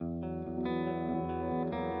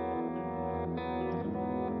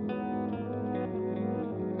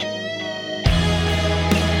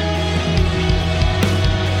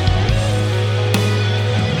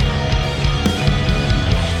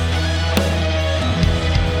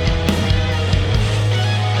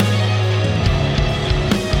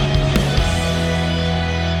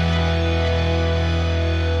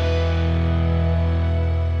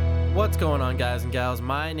going on, guys and gals?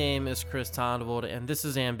 My name is Chris Tondevold, and this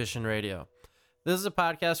is Ambition Radio. This is a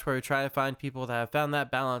podcast where we try to find people that have found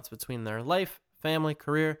that balance between their life, family,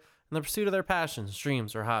 career, and the pursuit of their passions,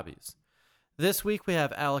 dreams, or hobbies. This week we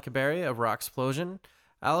have Alec Berry of Rocksplosion.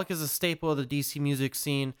 Alec is a staple of the DC music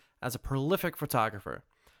scene as a prolific photographer.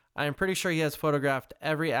 I am pretty sure he has photographed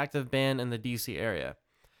every active band in the DC area.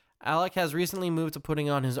 Alec has recently moved to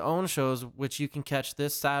putting on his own shows, which you can catch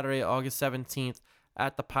this Saturday, August 17th,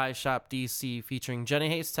 at the Pie Shop DC, featuring Jenny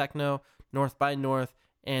Hates Techno, North by North,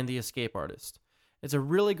 and The Escape Artist. It's a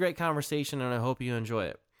really great conversation, and I hope you enjoy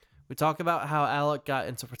it. We talk about how Alec got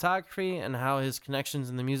into photography and how his connections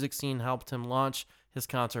in the music scene helped him launch his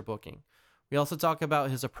concert booking. We also talk about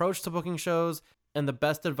his approach to booking shows and the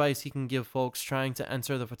best advice he can give folks trying to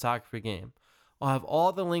enter the photography game. I'll have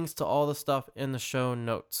all the links to all the stuff in the show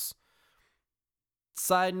notes.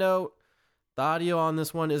 Side note, the audio on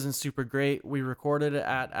this one isn't super great. We recorded it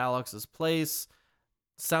at Alex's place.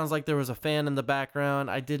 Sounds like there was a fan in the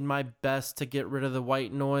background. I did my best to get rid of the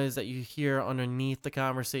white noise that you hear underneath the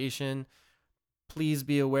conversation. Please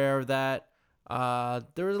be aware of that.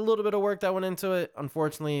 There was a little bit of work that went into it.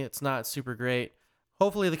 Unfortunately, it's not super great.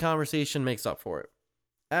 Hopefully the conversation makes up for it.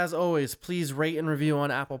 As always, please rate and review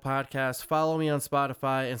on Apple Podcasts, follow me on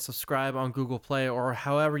Spotify, and subscribe on Google Play or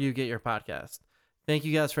however you get your podcast. Thank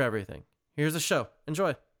you guys for everything. Here's the show.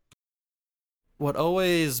 Enjoy. What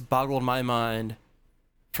always boggled my mind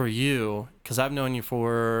for you, because I've known you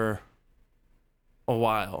for a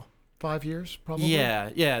while. 5 years, probably?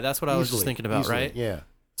 Yeah, that's what I was just thinking about, easily, right? Yeah.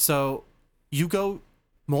 So you go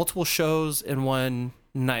multiple shows in one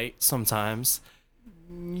night sometimes.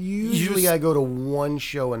 Usually I go to one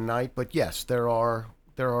show a night, but yes, there are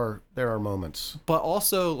moments. But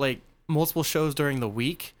also like multiple shows during the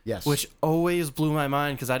week. Yes. Which always blew my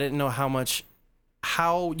mind because I didn't know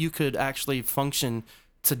how you could actually function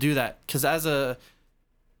to do that. Because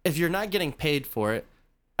if you're not getting paid for it,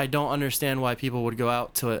 I don't understand why people would go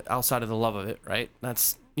out to it outside of the love of it, right?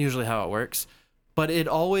 That's usually how it works. But I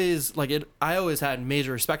always had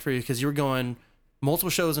major respect for you because you were going multiple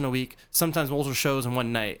shows in a week, sometimes multiple shows in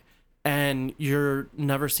one night, and you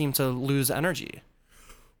never seem to lose energy.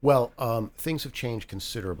 Well, things have changed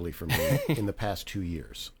considerably for me in the past 2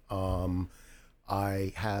 years.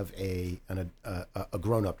 I have a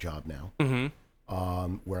grown-up job now,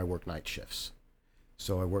 where I work night shifts.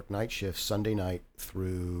 So I work night shifts Sunday night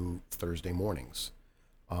through Thursday mornings.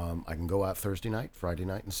 I can go out Thursday night, Friday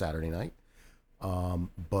night, and Saturday night.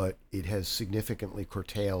 But it has significantly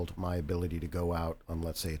curtailed my ability to go out on,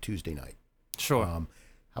 let's say, a Tuesday night. Sure.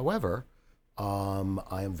 However,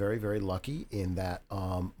 I am very, very lucky in that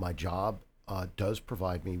my job does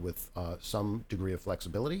provide me with some degree of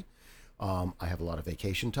flexibility. I have a lot of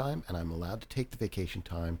vacation time, and I'm allowed to take the vacation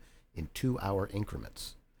time in 2-hour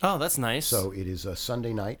increments. Oh, that's nice. So it is a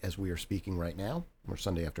Sunday night as we are speaking right now, or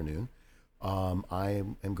Sunday afternoon. I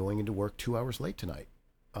am going into work 2 hours late tonight,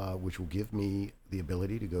 which will give me the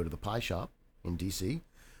ability to go to the Pie Shop in DC.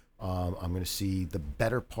 I'm going to see the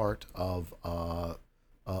better part of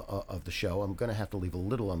the show. I'm going to have to leave a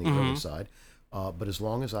little on the early side, but as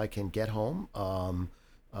long as I can get home,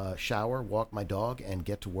 shower, walk my dog, and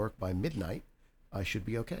get to work by midnight, I should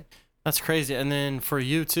be okay. That's crazy. And then for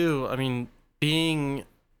you too, I mean, being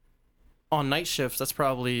on night shifts, that's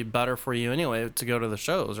probably better for you anyway to go to the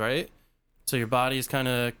shows, right? So your body's kind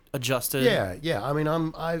of adjusted. Yeah. I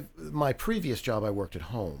mean, my previous job, I worked at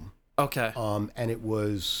home. Okay. And it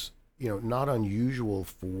was, not unusual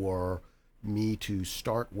for me to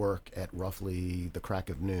start work at roughly the crack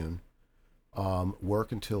of noon,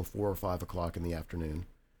 work until 4 or 5 o'clock in the afternoon,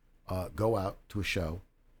 go out to a show,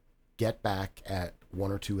 get back at 1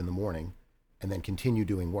 or 2 in the morning, and then continue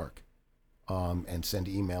doing work. And send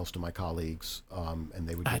emails to my colleagues, and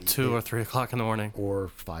they would at 2 or 3 o'clock in the morning, or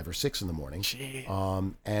 5 or 6 in the morning. Gee.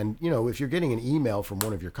 And if you're getting an email from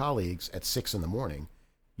one of your colleagues at 6 in the morning,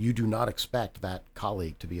 you do not expect that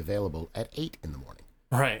colleague to be available at 8 in the morning.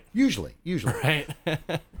 Right. Usually. Right.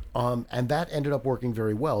 And that ended up working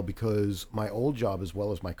very well because my old job as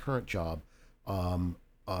well as my current job,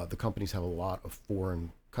 the companies have a lot of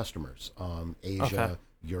foreign customers, Asia,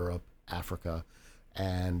 Europe, Africa.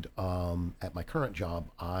 And at my current job,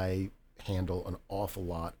 I handle an awful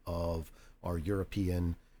lot of our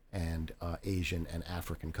European and Asian and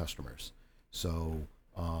African customers. So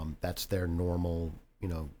that's their normal,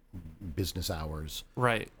 business hours.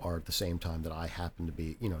 Right. Are at the same time that I happen to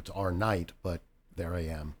be, it's our night, but there I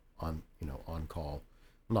am on call.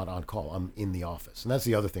 Not on call, I'm in the office. And that's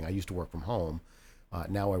the other thing. I used to work from home.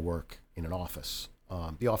 Now I work in an office.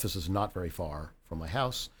 The office is not very far from my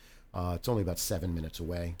house. It's only about 7 minutes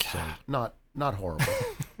away, so not horrible.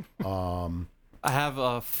 I have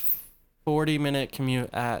a 40-minute commute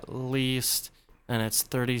at least, and it's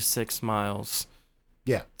 36 miles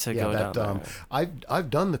Yeah, to yeah. go That down there. I've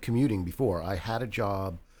done the commuting before. I had a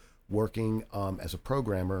job working as a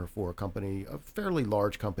programmer for a company, a fairly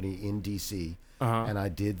large company in DC, Uh-huh. and I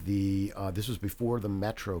did the. This was before the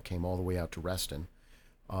metro came all the way out to Reston,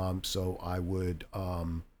 so I would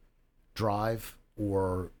drive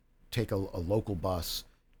or take a local bus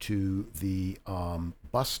to the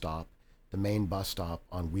bus stop, the main bus stop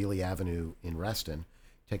on Wheelie Avenue in Reston,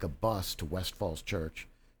 take a bus to West Falls Church,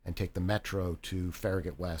 and take the metro to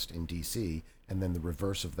Farragut West in DC, and then the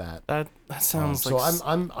reverse of that. That sounds So like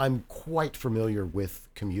I'm quite familiar with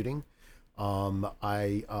commuting.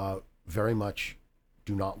 I very much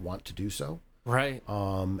do not want to do so. right.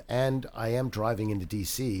 And I am driving into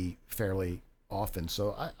DC fairly often,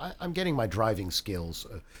 so I'm getting my driving skills.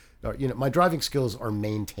 My driving skills are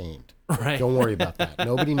maintained. Right. Don't worry about that.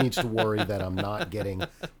 Nobody needs to worry that I'm not getting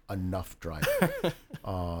enough driving.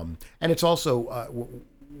 And it's also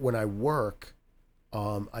when I work,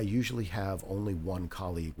 I usually have only one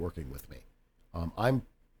colleague working with me.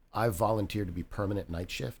 I've volunteered to be permanent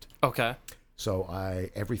night shift. Okay. So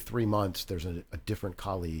every 3 months there's a different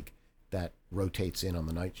colleague that rotates in on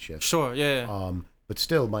the night shift. Sure. Yeah. But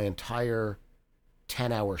still, my entire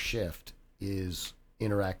 10-hour shift is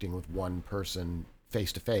interacting with one person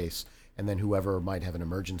face to face, and then whoever might have an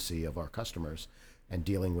emergency of our customers, and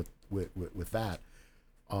dealing with that.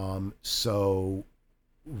 So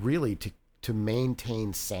really, to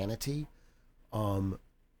maintain sanity,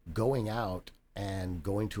 going out and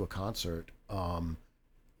going to a concert.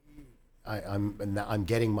 I'm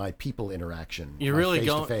getting my people interaction. You're my really face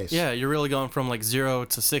going. to face. Yeah, you're really going from like 0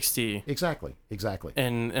 to 60 Exactly.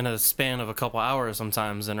 in a span of a couple hours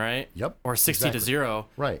sometimes, then right? Yep. Or 60 to exactly. 0.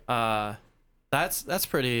 Right. That's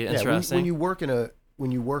pretty Yeah. interesting. When you work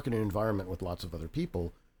in an environment with lots of other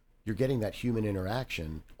people, you're getting that human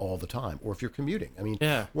interaction all the time. Or if you're commuting, I mean,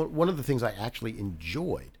 Yeah. one of the things I actually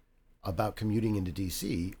enjoyed about commuting into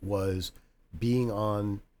DC was being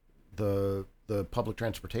on the public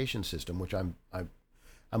transportation system, which I'm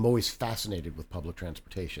always fascinated with public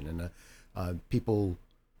transportation, and people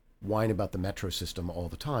whine about the metro system all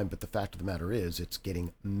the time, but the fact of the matter is it's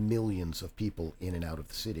getting millions of people in and out of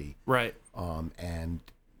the city, right. and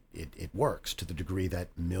it works to the degree that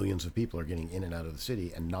millions of people are getting in and out of the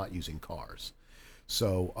city and not using cars.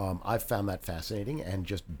 So I've found that fascinating, and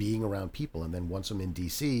just being around people. And then once I'm in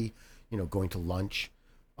DC, going to lunch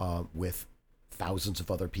with thousands of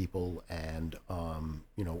other people, and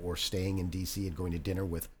or staying in DC and going to dinner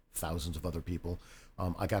with thousands of other people.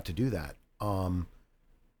 I got to do that.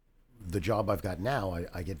 The job I've got now,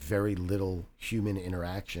 I get very little human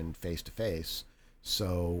interaction face to face.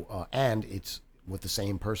 So and it's with the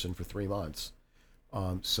same person for 3 months.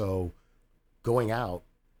 So going out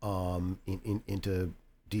into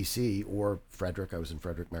DC or Frederick, I was in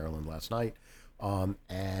Frederick, Maryland last night.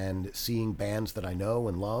 And seeing bands that I know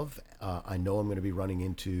and love. I know I'm going to be running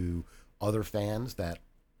into other fans that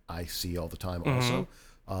I see all the time also.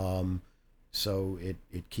 So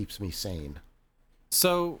it keeps me sane.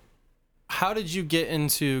 So how did you get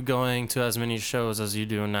into going to as many shows as you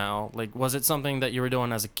do now? Like, was it something that you were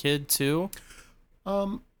doing as a kid too?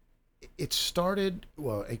 It started,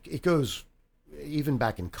 well, it goes even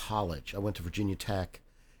back in college. I went to Virginia Tech,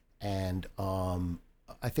 and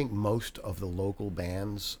I think most of the local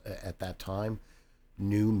bands at that time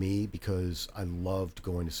knew me because I loved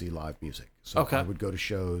going to see live music. So Okay. I would go to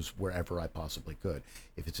shows wherever I possibly could.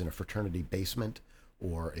 If it's in a fraternity basement,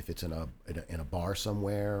 or if it's in a bar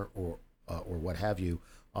somewhere, or what have you,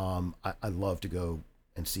 I love to go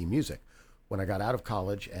and see music. When I got out of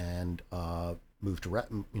college and moved to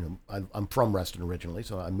I'm from Reston originally,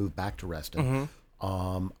 so I moved back to Reston.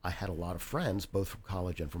 I had a lot of friends, both from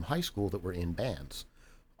college and from high school, that were in bands.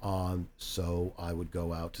 So I would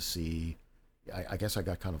go out to see. I guess I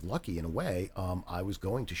got kind of lucky in a way. I was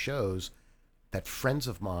going to shows that friends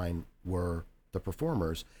of mine were the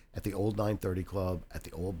performers at the old 930 Club, at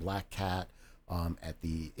the old Black Cat, at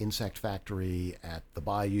the Insect Factory, at the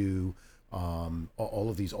Bayou, all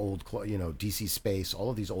of these old, DC Space, all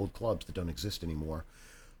of these old clubs that don't exist anymore.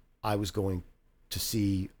 I was going to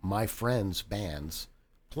see my friends' bands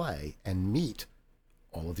play and meet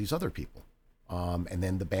all of these other people. And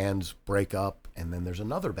then the bands break up, and then there's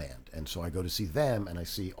another band. And so I go to see them, and I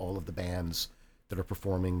see all of the bands that are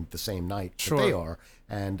performing the same night that they are.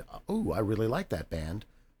 And, I really like that band.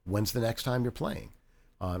 When's the next time you're playing?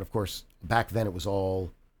 And, of course, back then it was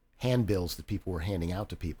all handbills that people were handing out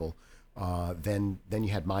to people. Then you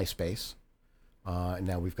had MySpace. And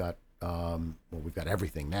now we've got Well, we've got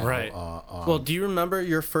everything now. Right. Well, do you remember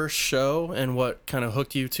your first show and what kind of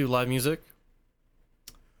hooked you to live music?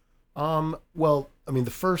 Well, I mean,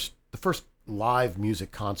 the first live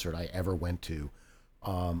music concert I ever went to,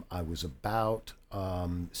 I was about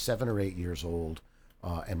 7 or 8 years old,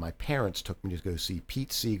 and my parents took me to go see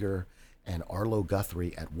Pete Seeger and Arlo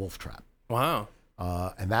Guthrie at Wolf Trap. Wow.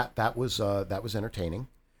 And that was entertaining.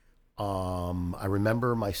 I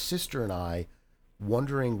remember my sister and I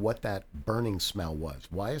wondering what that burning smell was.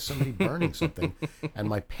 Why is somebody burning something? And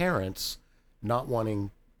my parents, not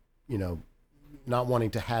wanting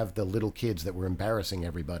to have the little kids that were embarrassing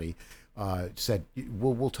everybody, said,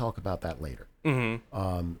 we'll talk about that later. Mm-hmm.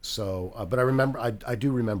 But I remember, I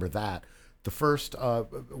do remember that. The first,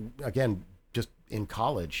 again, just in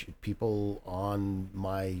college, people on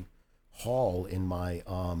my hall in my,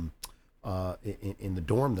 in the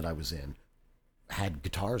dorm that I was in had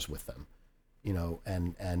guitars with them,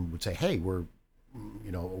 and would say, hey,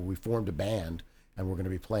 we formed a band and we're going to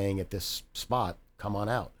be playing at this spot. Come on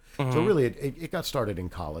out. Mm-hmm. So really it got started in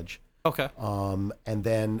college. Okay. And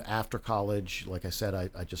then after college, like I said,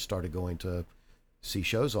 I just started going to see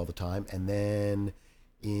shows all the time. And then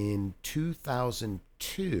in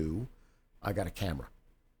 2002, I got a camera.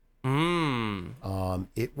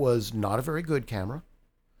 It was not a very good camera.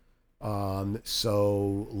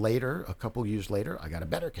 So later, a couple years later, I got a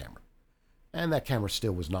better camera. And that camera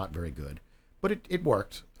still was not very good, but it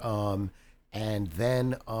worked. And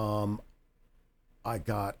then I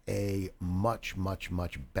got a much, much,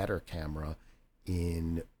 much better camera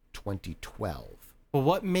in 2012. Well,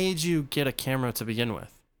 what made you get a camera to begin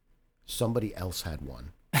with? Somebody else had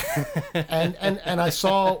one. and I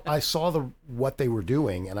saw what they were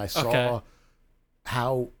doing, and I saw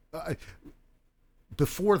how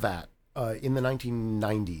before that, in the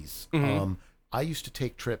 1990s, I used to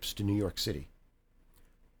take trips to New York City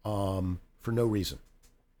for no reason.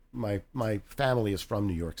 My family is from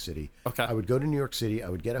New York City. Okay. I would go to New York City. I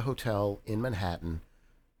would get a hotel in Manhattan,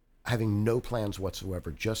 having no plans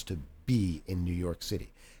whatsoever, just to be in New York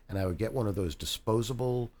City. And I would get one of those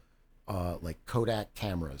disposable, like Kodak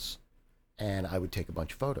cameras, and I would take a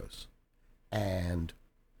bunch of photos. And,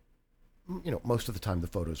 most of the time the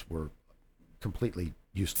photos were completely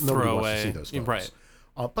useless. Nobody wants to see those photos. Right.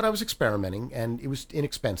 But I was experimenting, and it was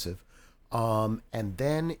inexpensive. And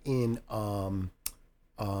then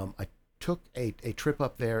I took a trip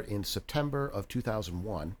up there in September of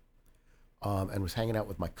 2001, and was hanging out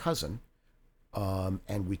with my cousin,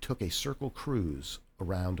 and we took a circle cruise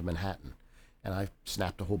around Manhattan, and I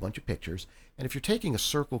snapped a whole bunch of pictures. And if you're taking a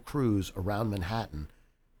circle cruise around Manhattan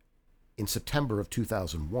in September of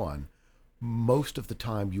 2001, most of the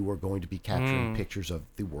time you are going to be capturing pictures of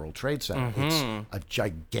the World Trade Center. It's a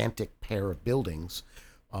gigantic pair of buildings.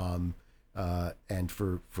 And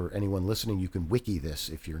for anyone listening, you can wiki this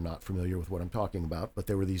if you're not familiar with what I'm talking about. But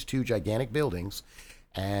there were these two gigantic buildings,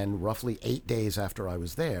 and roughly 8 days after I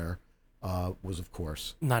was there was, of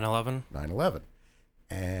course, 9/11. 9/11,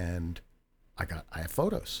 and I have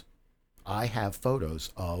photos. I have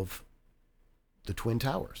photos of the Twin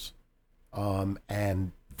Towers,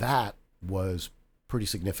 and that was pretty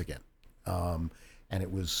significant. And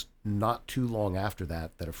it was not too long after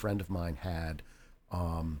that a friend of mine had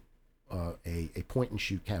a point and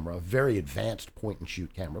shoot camera, a very advanced point and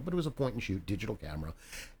shoot camera, but it was a point and shoot digital camera,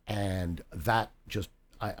 and that just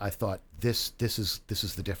I thought this is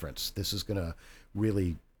the difference. This is gonna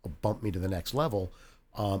really bump me to the next level.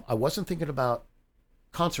 I wasn't thinking about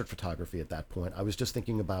concert photography at that point. I was just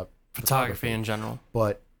thinking about Photography in general.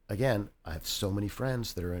 But again, I have so many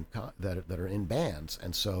friends that are in that are in bands,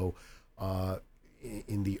 and so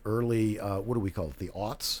in the early what do we call it? The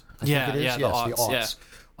aughts. I think it is. Yes, the aughts. Yeah.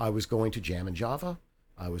 I was going to Jam and Java.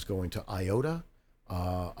 I was going to Iota.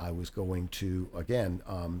 I was going to again,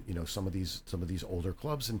 some of these older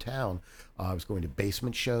clubs in town. I was going to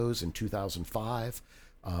basement shows in 2005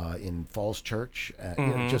 in Falls Church.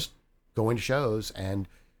 Just going to shows and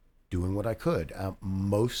doing what I could.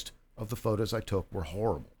 Most of the photos I took were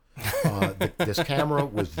horrible. This camera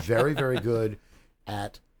was very, very good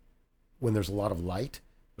at when there's a lot of light,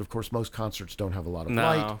 but of course most concerts don't have a lot of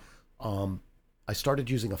light. I started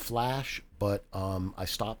using a flash, but I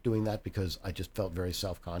stopped doing that because I just felt very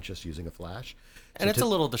self-conscious using a flash. And it's a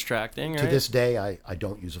little distracting, right? To this day, I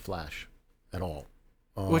don't use a flash at all.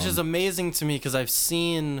 Which is amazing to me because I've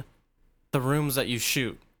seen the rooms that you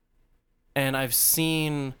shoot, and I've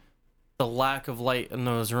seen the lack of light in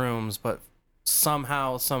those rooms, but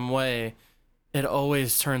somehow, some way, it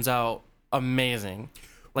always turns out amazing.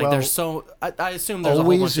 Like, Well, there's so I assume there's a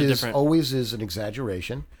whole bunch of different. Always is an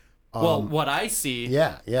exaggeration. Well, what I see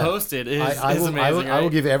Yeah, yeah. posted is, I is will, amazing. I will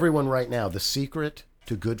right? give everyone right now the secret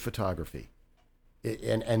to good photography.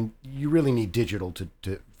 And you really need digital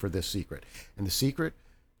for this secret. And the secret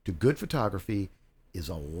to good photography is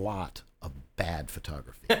a lot of bad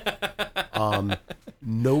photography.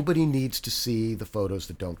 Nobody needs to see the photos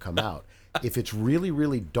that don't come out. If it's really,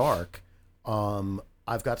 really dark,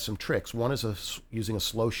 I've got some tricks. One is using a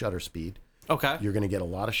slow shutter speed. Okay. You're going to get a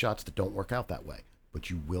lot of shots that don't work out that way, but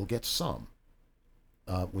you will get some.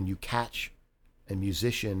 When you catch a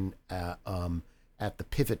musician at the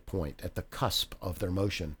pivot point, at the cusp of their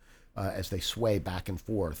motion, as they sway back and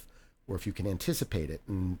forth, or if you can anticipate it,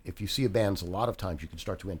 and if you see a band, a lot of times you can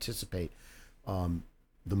start to anticipate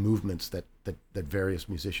the movements that various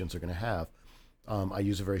musicians are going to have. I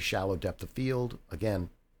use a very shallow depth of field. Again,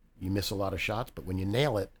 you miss a lot of shots, but when you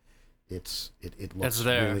nail it, it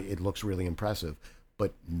looks really impressive.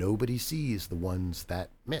 But nobody sees the ones that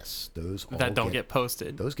miss. Those that don't get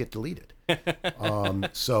posted. Those get deleted.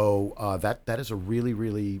 So that is a really,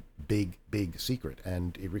 really big secret,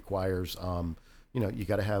 and it requires you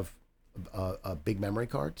got to have big memory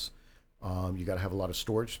cards. You got to have a lot of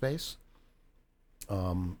storage space,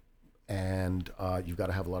 and you've got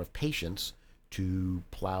to have a lot of patience to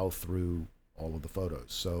plow through all of the photos.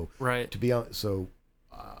 So right. to be honest,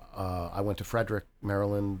 I went to Frederick,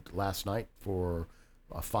 Maryland last night for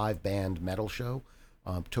a 5-band metal show.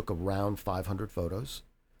 Took around 500 photos.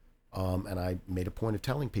 And I made a point of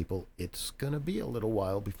telling people it's going to be a little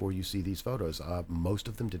while before you see these photos. Most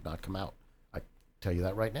of them did not come out. I tell you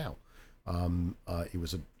that right now. It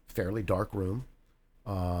was a fairly dark room.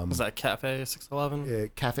 Was that Cafe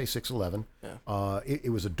 611? Cafe 611. Yeah.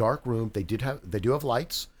 It was a dark room. They do have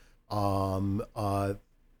lights. And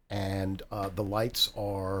the lights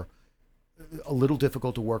are a little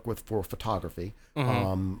difficult to work with for photography.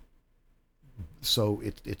 Mm-hmm. So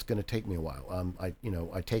it's going to take me a while.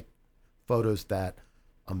 I take photos that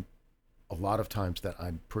a lot of times that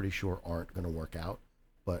I'm pretty sure aren't going to work out,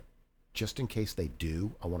 but just in case they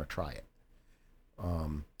do, I want to try it.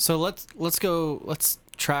 So let's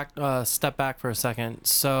step back for a second.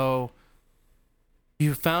 So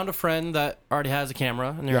you found a friend that already has a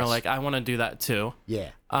camera, and you're Yes. like, I want to do that too. Yeah.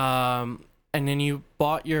 And then you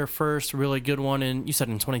bought your first really good one you said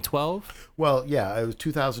in 2012? Well, yeah, it was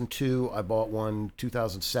 2002. I bought one.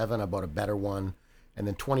 2007, I bought a better one. And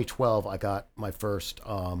then 2012, I got my first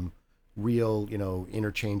real,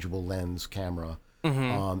 interchangeable lens camera.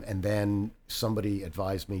 Mm-hmm. And then somebody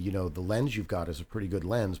advised me, the lens you've got is a pretty good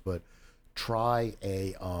lens, but try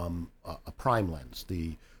a prime lens.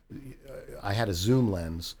 I had a zoom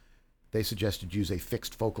lens. They suggested use a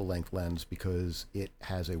fixed focal length lens because it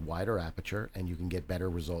has a wider aperture and you can get better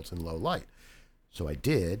results in low light. So I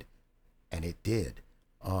did, and it did.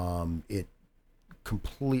 It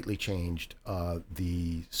completely changed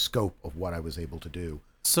the scope of what I was able to do.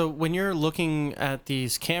 So when you're looking at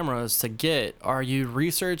these cameras to get, are you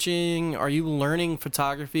researching, are you learning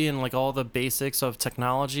photography and like all the basics of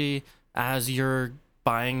technology as you're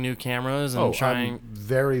buying new cameras and trying? I'm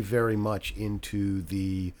very, very much into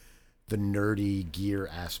the nerdy gear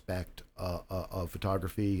aspect of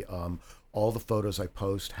photography. All the photos I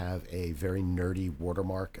post have a very nerdy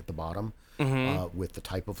watermark at the bottom with the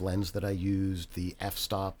type of lens that I used, the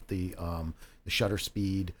f-stop, the shutter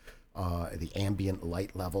speed, the ambient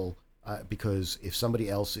light level. Because if somebody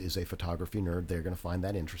else is a photography nerd, they're going to find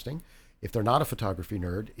that interesting. If they're not a photography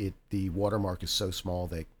nerd, the watermark is so small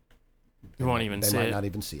they might not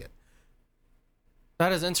even see it.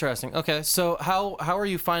 That is interesting. Okay, so how are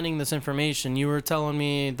you finding this information? You were telling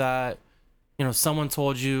me that, someone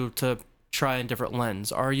told you to try a different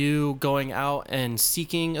lens. Are you going out and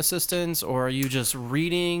seeking assistance, or are you just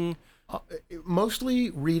reading? Mostly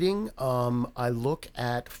reading. I look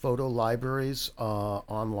at photo libraries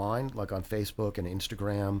online, like on Facebook and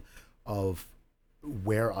Instagram, of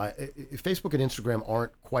where Facebook and Instagram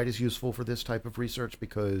aren't quite as useful for this type of research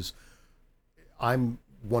because I'm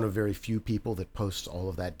one of very few people that posts all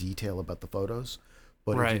of that detail about the photos.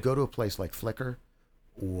 But if you go to a place like Flickr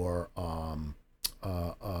or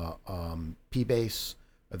P-Base,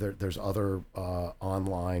 there's other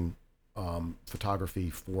online photography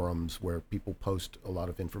forums where people post a lot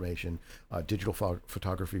of information. Digital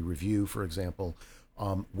Photography Review, for example,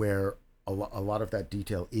 where a lot of that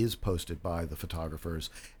detail is posted by the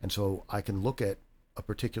photographers. And so I can look at a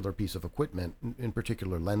particular piece of equipment, in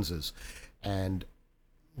particular lenses, and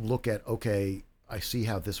look at, okay, I see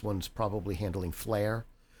how this one's probably handling flare.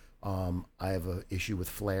 I have an issue with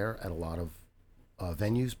flare at a lot of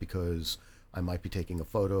venues because I might be taking a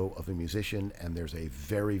photo of a musician and there's a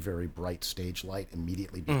very, very bright stage light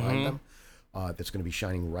immediately behind them. that's going to be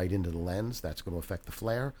shining right into the lens. That's going to affect the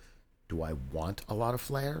flare. Do I want a lot of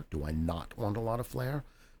flare? Do I not want a lot of flare?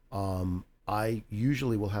 I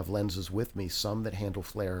usually will have lenses with me, some that handle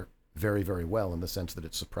flare very, very well in the sense that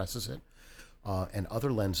it suppresses it, and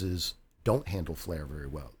other lenses don't handle flare very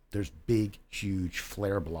well. There's big, huge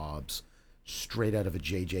flare blobs straight out of a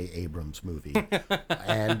J.J. Abrams movie,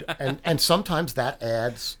 and sometimes that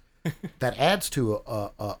adds to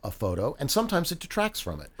a photo, and sometimes it detracts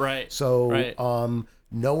from it. Right. So Right.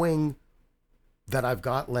 Knowing that I've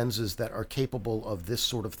got lenses that are capable of this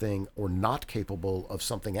sort of thing or not capable of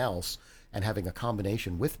something else, and having a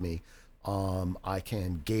combination with me, I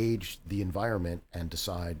can gauge the environment and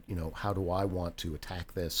decide, how do I want to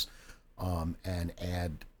attack this, and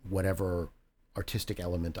add whatever artistic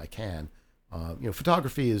element I can.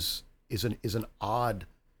 Photography is an odd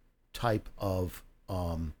type of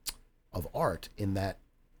art in that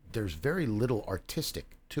there's very little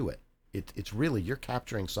artistic to it. It's really, you're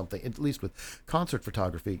capturing something, at least with concert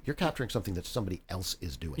photography, you're capturing something that somebody else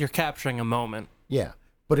is doing. You're capturing a moment. Yeah,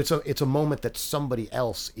 but it's a moment that somebody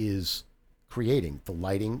else is creating. The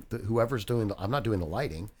lighting, whoever's doing I'm not doing the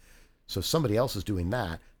lighting, so somebody else is doing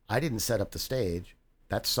that. I didn't set up the stage.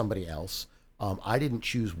 That's somebody else. I didn't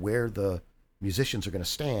choose where the musicians are going to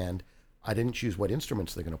stand. I didn't choose what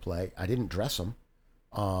instruments they're going to play. I didn't dress them.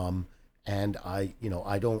 And I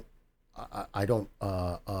don't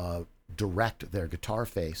direct their guitar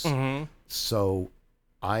face. Mm-hmm. So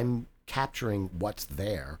I'm capturing what's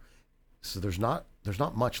there. So there's not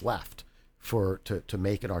much left to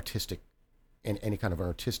make an artistic, and any kind of an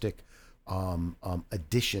artistic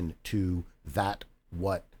addition to that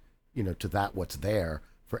what's there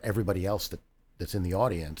for everybody else that's in the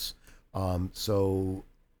audience. So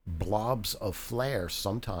blobs of flare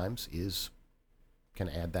sometimes can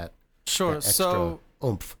add that. Sure. That extra So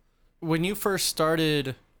oomph. when you first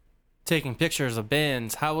started taking pictures of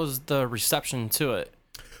bands, how was the reception to it?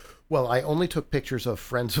 Well, I only took pictures of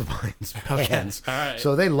friends of mine's bands. All right.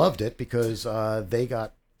 So they loved it because they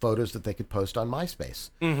got photos that they could post on MySpace.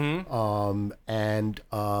 Mm-hmm.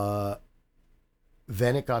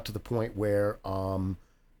 Then it got to the point where,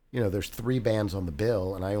 there's 3 bands on the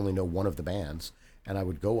bill, and I only know one of the bands. And I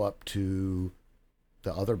would go up to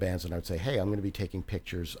the other bands, and I would say, hey, I'm going to be taking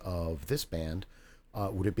pictures of this band.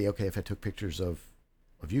 Would it be okay if I took pictures of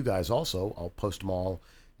you guys also? I'll post them all,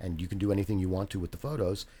 and you can do anything you want to with the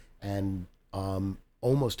photos. And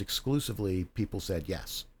almost exclusively, people said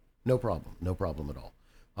yes, no problem at all.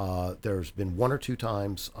 There's been 1 or 2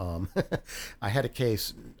 times. I had a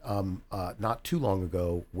case not too long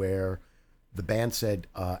ago where the band said,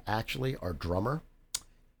 actually, our drummer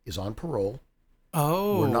is on parole.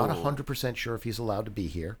 Oh. We're not 100% sure if he's allowed to be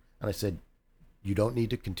here. And I said, you don't need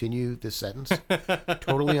to continue this sentence.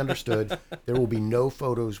 Totally understood. There will be no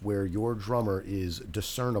photos where your drummer is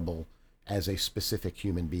discernible as a specific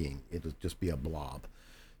human being. It'll just be a blob.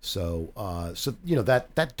 So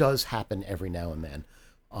that does happen every now and then.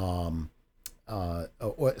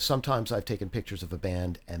 Or sometimes I've taken pictures of a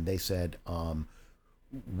band and they said,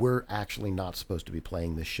 we're actually not supposed to be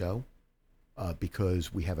playing this show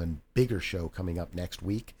because we have a bigger show coming up next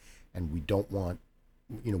week, and we don't want,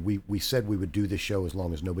 we said we would do this show as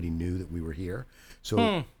long as nobody knew that we were here.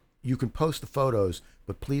 So you can post the photos,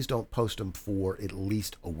 but please don't post them for at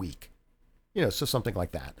least a week. So something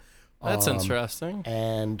like that. That's interesting.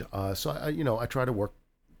 And so I try to work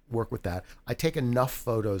with that. I take enough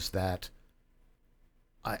photos that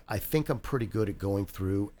I think I'm pretty good at going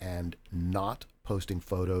through and not posting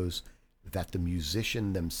photos that the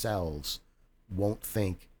musician themselves won't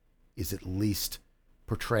think is at least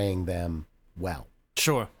portraying them well.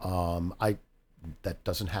 Sure. That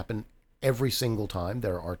doesn't happen every single time.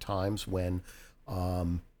 There are times when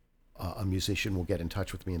a musician will get in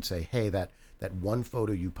touch with me and say, hey, that one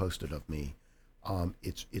photo you posted of me,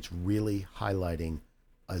 it's really highlighting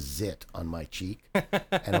a zit on my cheek,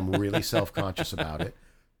 and I'm really self-conscious about it.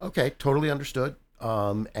 Okay, totally understood.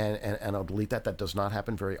 And I'll delete that. That does not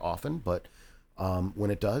happen very often, but when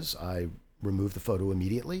it does, I remove the photo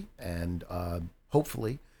immediately, and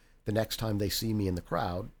hopefully the next time they see me in the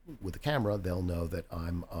crowd with the camera, they'll know that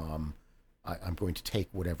I'm going to take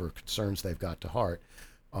whatever concerns they've got to heart,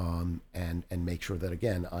 and make sure that,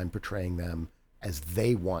 again, I'm portraying them as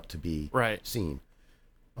they want to be seen.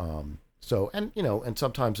 And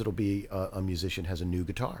sometimes it'll be a musician has a new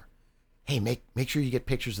guitar. Hey, make sure you get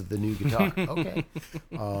pictures of the new guitar. Okay.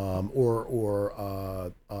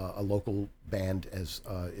 Or a local band is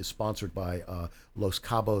sponsored by Los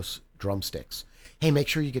Cabos drumsticks. Hey, make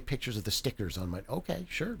sure you get pictures of the stickers on my. Okay,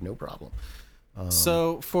 sure, no problem.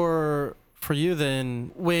 So for you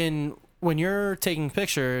then, when when you're taking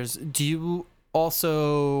pictures, do you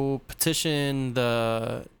also petition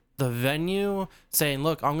the venue saying,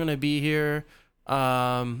 look, I'm going to be here.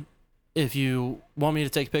 If you want me to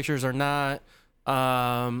take pictures or not.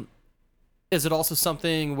 Is it also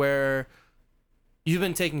something where you've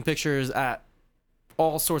been taking pictures at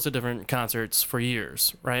all sorts of different concerts for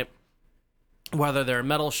years, right? Whether they're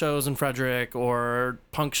metal shows in Frederick or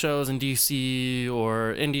punk shows in DC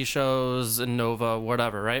or indie shows in Nova,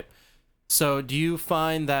 whatever, right? So do you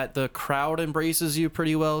find that the crowd embraces you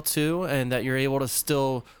pretty well too, and that you're able to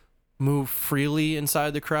still move freely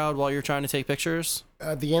inside the crowd while you're trying to take pictures?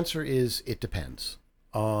 The answer is it depends.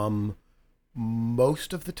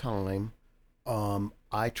 Most of the time,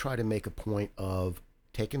 I try to make a point of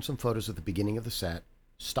taking some photos at the beginning of the set,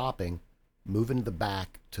 stopping, moving to the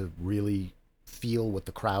back to really feel what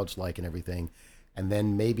the crowd's like and everything, and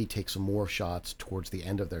then maybe take some more shots towards the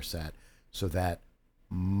end of their set so that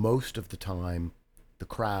most of the time the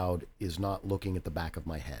crowd is not looking at the back of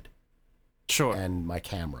my head. Sure. And my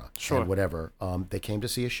camera. Sure. And whatever. They came to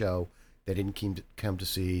see a show. They didn't come to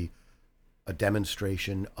see a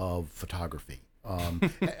demonstration of photography.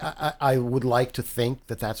 I would like to think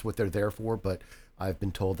that that's what they're there for, but I've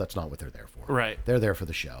been told that's not what they're there for. Right. They're there for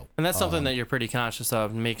the show. And that's something that you're pretty conscious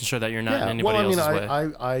of, making sure that you're not in anybody else's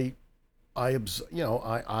way.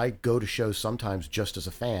 I go to shows sometimes just as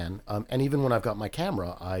a fan, and even when I've got my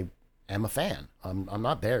camera, I am a fan. I'm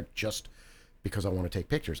not there just because I want to take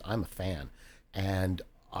pictures. I'm a fan, and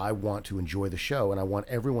I want to enjoy the show, and I want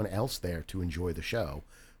everyone else there to enjoy the show.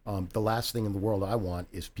 The last thing in the world I want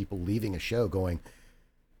is people leaving a show going,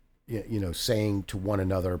 saying to one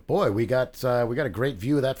another, "Boy, we got a great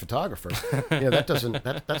view of that photographer."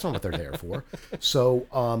 That's not what they're there for.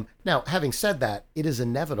 So now, having said that, it is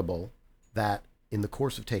inevitable that in the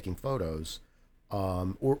course of taking photos,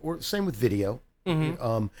 or same with video,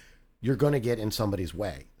 you're going to get in somebody's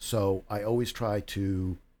way. So I always try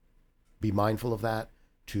to be mindful of that,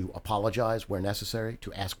 to apologize where necessary,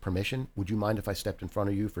 to ask permission. Would you mind if I stepped in front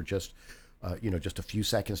of you for just a few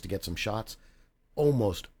seconds to get some shots?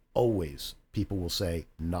 Almost always people will say,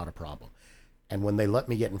 not a problem. And when they let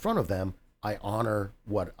me get in front of them, I honor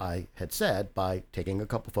what I had said by taking a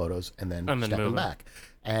couple photos and then stepping moving back.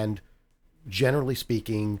 And generally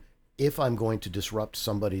speaking, if I'm going to disrupt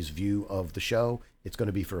somebody's view of the show, it's going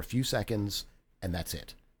to be for a few seconds, and that's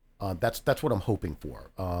it. That's what I'm hoping for.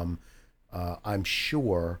 I'm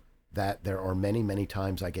sure that there are many, many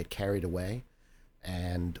times I get carried away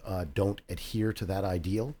and don't adhere to that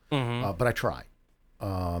ideal, but I try.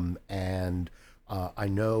 And I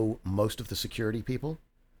know most of the security people,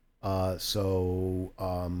 so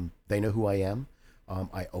they know who I am.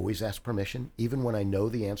 I always ask permission. Even when I know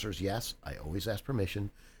the answer is yes, I always ask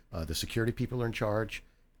permission. The security people are in charge.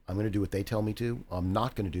 I'm going to do what they tell me to. I'm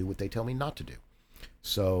not going to do what they tell me not to do.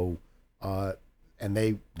 So, and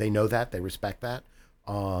they know that, they respect that.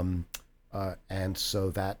 And so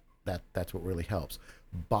that's what really helps.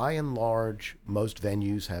 By and large, most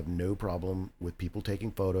venues have no problem with people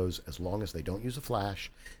taking photos as long as they don't use a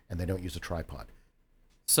flash and they don't use a tripod.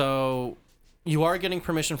 So you are getting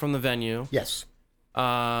permission from the venue. Yes.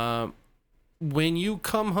 When you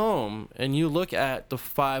come home and you look at the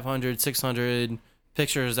 500, 600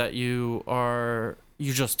 pictures that you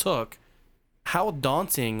just took, how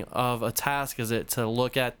daunting of a task is it to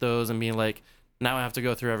look at those and be like, now I have to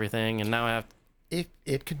go through everything, and now I have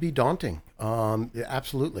It could be daunting. Yeah,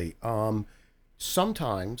 absolutely.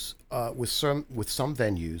 Sometimes with some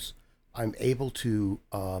venues, I'm able to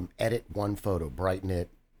edit one photo, brighten it,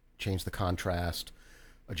 change the contrast,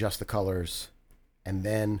 adjust the colors, and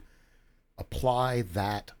then apply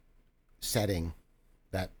that setting,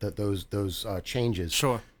 those changes,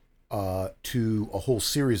 sure, to a whole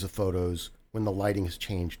series of photos when the lighting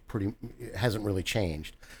hasn't really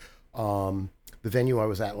changed. The venue I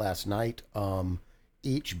was at last night,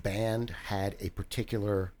 each band had a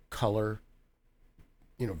particular color,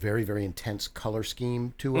 very, very intense color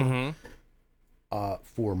scheme to them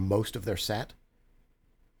for most of their set.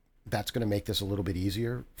 That's going to make this a little bit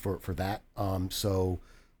easier for that. So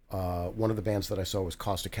one of the bands that I saw was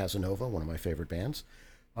Costa Casanova, one of my favorite bands.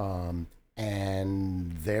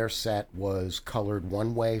 And their set was colored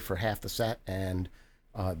one way for half the set, and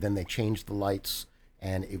then they changed the lights,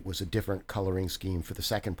 and it was a different coloring scheme for the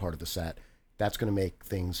second part of the set. That's going to make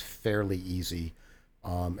things fairly easy.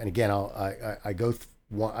 And again, I go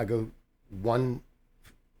one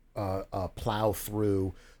plow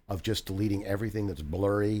through of just deleting everything that's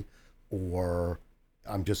blurry, or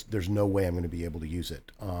there's no way I'm going to be able to use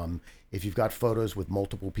it. If you've got photos with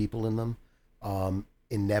multiple people in them,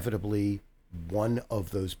 inevitably one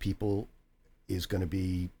of those people is going to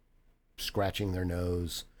be scratching their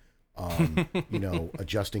nose,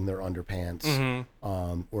 adjusting their underpants,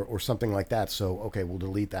 or something like that. So, okay, we'll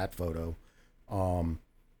delete that photo.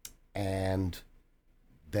 And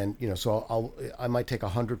then, so I might take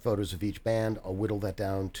 100 photos of each band. I'll whittle that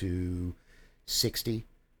down to 60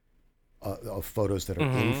 of photos that are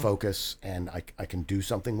in focus, and I can do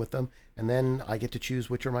something with them. And then I get to choose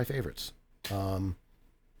which are my favorites. And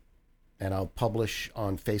I'll publish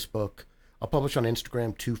on Facebook. I'll publish on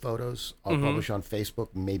Instagram 2 photos. I'll publish on Facebook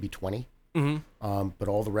maybe 20. But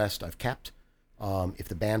all the rest I've kept. If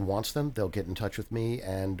the band wants them, they'll get in touch with me,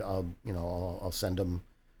 and I'll send them.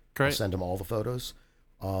 Great. I'll send them all the photos.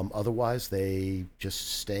 Otherwise, they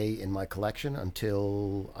just stay in my collection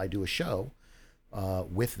until I do a show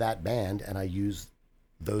with that band, and I use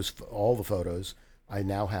all the photos I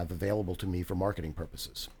now have available to me for marketing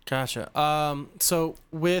purposes. Gotcha. So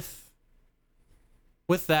with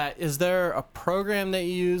that, is there a program that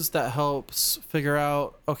you use that helps figure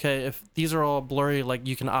out, okay, if these are all blurry, like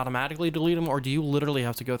you can automatically delete them, or do you literally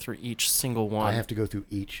have to go through each single one? I have to go through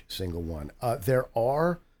each single one. There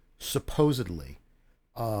are supposedly,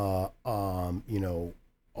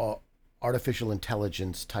 artificial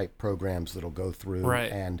intelligence type programs that'll go through.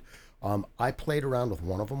 Right. And I played around with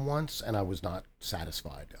one of them once, and I was not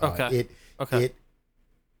satisfied. Okay. It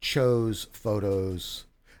chose photos.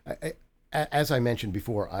 As I mentioned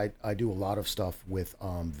before, I do a lot of stuff with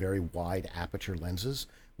very wide aperture lenses,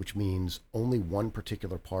 which means only one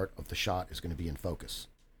particular part of the shot is going to be in focus.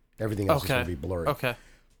 Everything else is going to be blurry. Okay.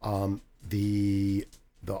 The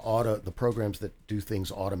programs that do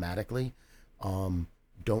things automatically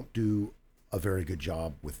don't do a very good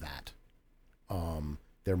job with that.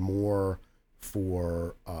 They're more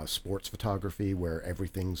for sports photography, where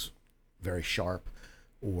everything's very sharp,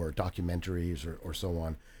 or documentaries or so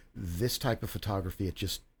on. This type of photography, it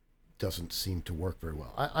just doesn't seem to work very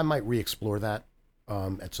well. I might re-explore that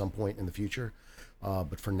at some point in the future.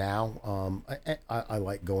 But for now, I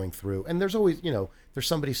like going through. And there's always, there's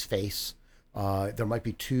somebody's face. There might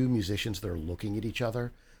be 2 musicians that are looking at each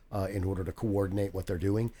other in order to coordinate what they're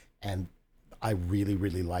doing. And I really,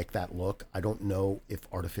 really like that look. I don't know if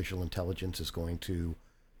artificial intelligence is going to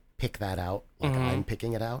pick that out like I'm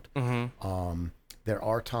picking it out. There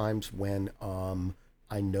are times when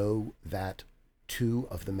I know that 2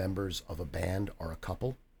 of the members of a band are a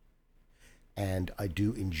couple, and I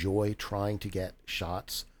do enjoy trying to get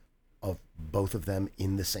shots of both of them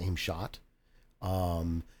in the same shot.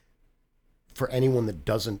 For anyone that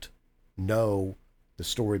doesn't know the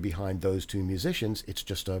story behind those 2 musicians, it's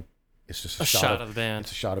just a shot of the band.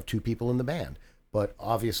 It's a shot of 2 people in the band. But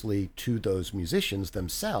obviously, to those musicians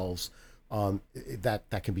themselves,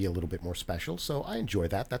 that can be a little bit more special. So I enjoy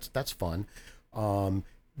that. That's fun.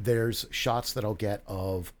 There's shots that I'll get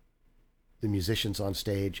of the musicians on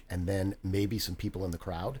stage, and then maybe some people in the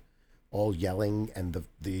crowd all yelling, and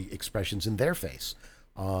the expressions in their face.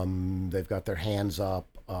 They've got their hands up,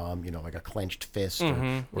 like a clenched fist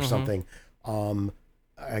or something.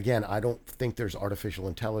 Again, I don't think there's artificial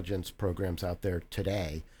intelligence programs out there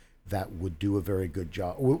today that would do a very good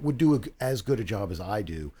job, would do as good a job as I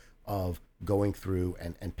do of going through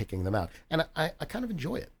and picking them out. And I kind of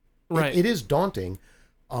enjoy it. Right. It is daunting,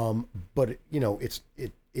 but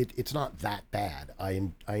it's not that bad.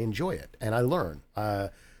 I enjoy it, and I learn.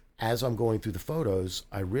 As I'm going through the photos,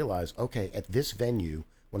 I realize, okay, at this venue,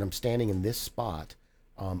 when I'm standing in this spot,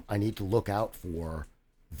 I need to look out for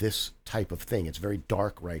this type of thing. It's very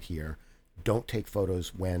dark right here. Don't take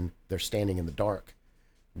photos when they're standing in the dark.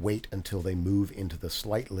 Wait until they move into the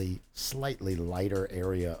slightly lighter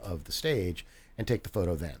area of the stage and take the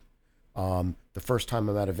photo then. The first time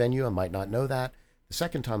I'm at a venue, I might not know that. The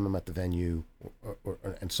second time I'm at the venue,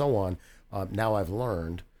 and so on, now I've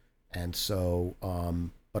learned. And so,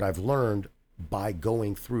 but I've learned by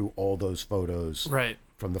going through all those photos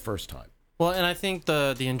from the first time. Well, and I think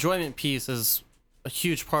the enjoyment piece is a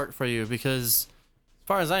huge part for you, because as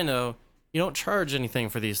far as I know, you don't charge anything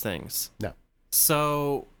for these things. No.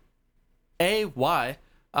 So, A, why?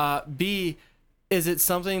 B, is it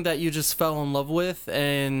something that you just fell in love with,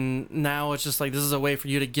 and now it's just like this is a way for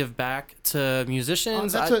you to give back to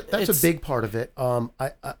musicians? That's a big part of it.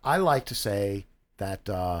 I like to say that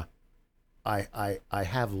I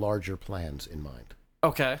have larger plans in mind.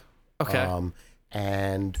 Okay.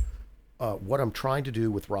 And what I'm trying to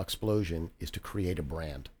do with Rocksplosion is to create a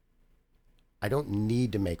brand. I don't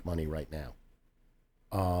need to make money right now.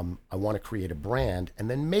 I want to create a brand, and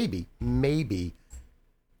then maybe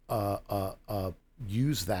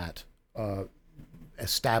use that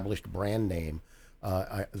established brand name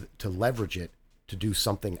to leverage it to do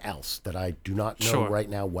something else that I do not know right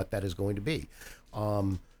now what that is going to be.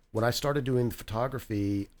 when I started doing the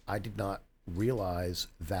photography, I did not realize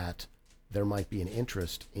that there might be an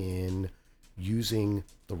interest in using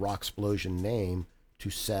the Rocksplosion name to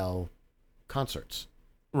sell concerts.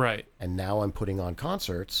 Right. And now I'm putting on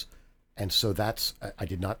concerts. And so I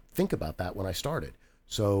did not think about that when I started.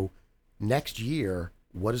 So next year,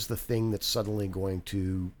 what is the thing that's suddenly going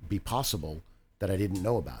to be possible that I didn't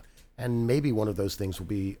know about? And maybe one of those things will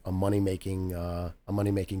be a money-making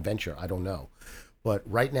venture. I don't know. But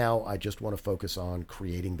right now, I just want to focus on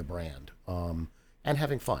creating the brand and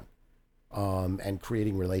having fun and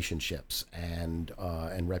creating relationships and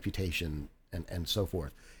reputation and so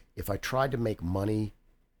forth. If I tried to make money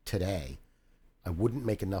today, I wouldn't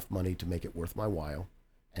make enough money to make it worth my while,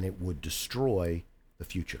 and it would destroy the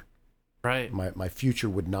future. Right. My future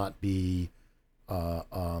would not be.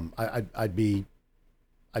 I'd be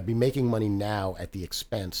making money now at the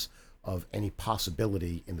expense of any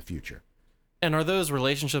possibility in the future. And are those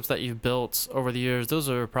relationships that you've built over the years, those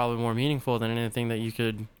are probably more meaningful than anything that you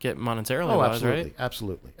could get monetarily wise,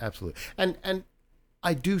 absolutely, right? absolutely. And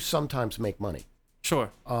I do sometimes make money.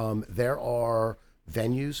 Sure. There are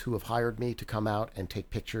venues who have hired me to come out and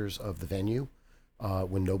take pictures of the venue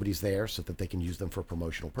when nobody's there so that they can use them for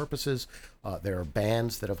promotional purposes. There are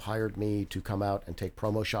bands that have hired me to come out and take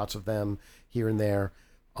promo shots of them here and there.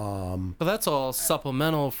 But that's all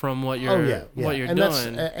supplemental from what you're what you're and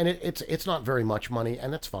doing. It's not very much money,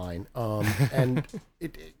 and that's fine. And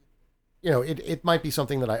it might be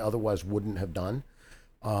something that I otherwise wouldn't have done.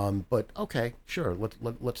 But okay, sure,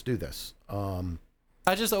 let's do this.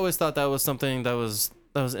 I just always thought that was something that was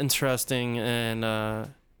interesting, and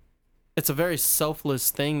it's a very selfless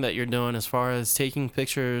thing that you're doing as far as taking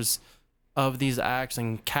pictures of these acts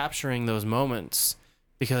and capturing those moments,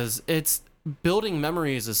 because it's building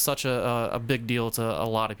memories is such a big deal to a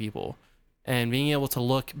lot of people, and being able to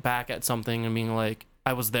look back at something and being like,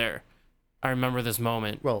 I was there, I remember this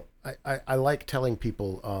moment. Well, I like telling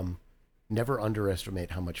people never underestimate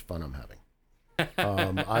how much fun I'm having.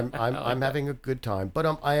 I'm having a good time, but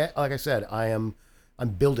like I said, I'm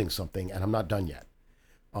building something and I'm not done yet.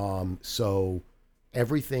 So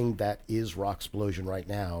everything that is Rocksplosion right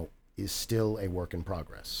now is still a work in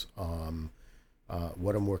progress.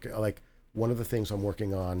 What I'm working, like one of the things I'm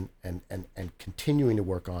working on and continuing to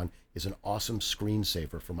work on is an awesome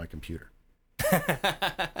screensaver for my computer.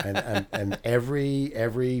 and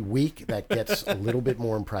every week that gets a little bit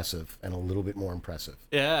more impressive and a little bit more impressive.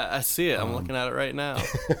 Yeah, I see it. I'm looking at it right now.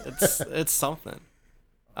 It's something.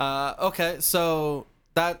 Okay, so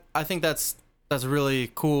I think that's really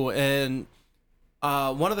cool. And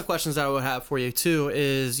one of the questions that I would have for you too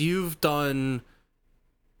is, you've done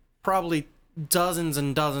probably dozens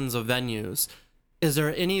and dozens of venues. Is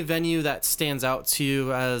there any venue that stands out to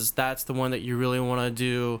you as that's the one that you really want to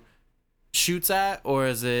do shoots at, or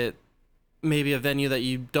is it maybe a venue that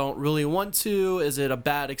you don't really want to? Is it a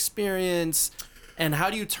bad experience? And how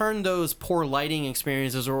do you turn those poor lighting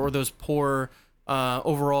experiences or those poor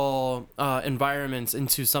overall environments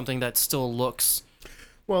into something that still looks?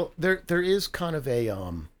 Well, there is kind of a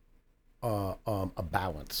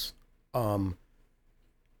balance.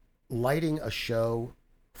 Lighting a show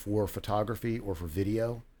for photography or for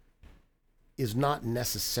video is not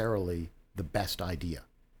necessarily the best idea,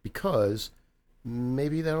 because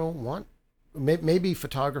maybe they don't want, maybe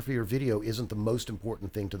photography or video isn't the most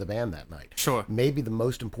important thing to the band that night. Sure. Maybe the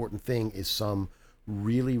most important thing is some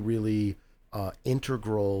really, really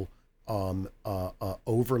integral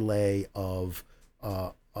overlay of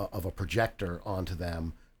a projector onto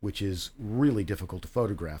them, which is really difficult to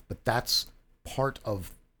photograph. But that's part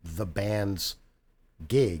of the band's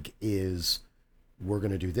gig, is we're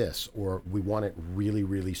going to do this, or we want it really,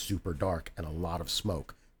 really super dark and a lot of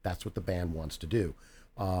smoke. That's what the band wants to do.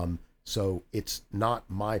 So it's not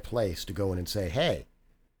my place to go in and say, hey,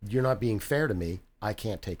 you're not being fair to me, I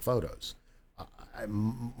can't take photos.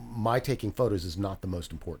 My taking photos is not the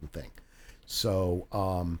most important thing. So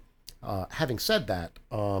having said that,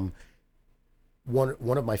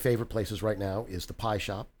 one of my favorite places right now is the Pie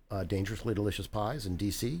Shop, Dangerously Delicious Pies in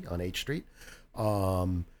DC on H Street.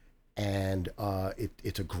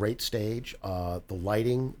 It's a great stage. The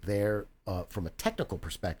lighting there, from a technical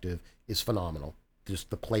perspective, is phenomenal. Just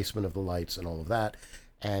the placement of the lights and all of that.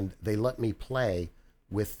 And they let me play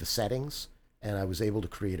with the settings, and I was able to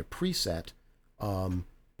create a preset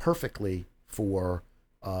perfectly for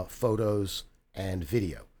photos and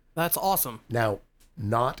video. That's awesome. Now,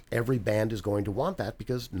 not every band is going to want that,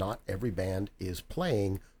 because not every band is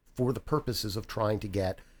playing for the purposes of trying to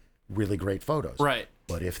get really great photos. Right.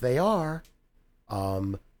 But if they are,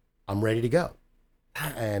 I'm ready to go.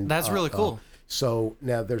 And that's really cool. So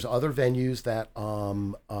now there's other venues that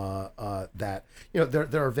that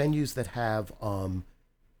there are venues that have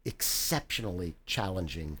exceptionally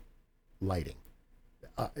challenging lighting,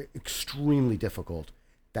 extremely difficult,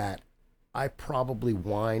 that I probably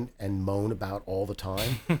whine and moan about all the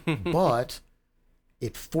time, but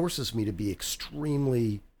it forces me to be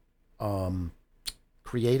extremely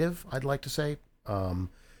creative, I'd like to say, and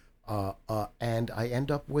I end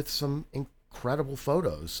up with some incredible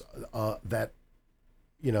photos that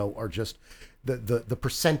are just the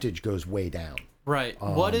percentage goes way down. Right.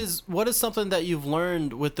 What is something that you've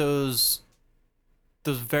learned with those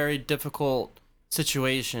very difficult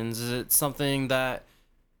situations? Is it something that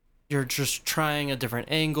you're just trying a different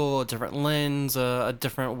angle, a different lens, a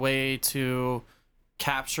different way to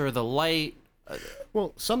capture the light?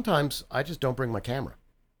 Well, sometimes I just don't bring my camera.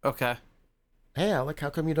 Okay. Hey, Alec,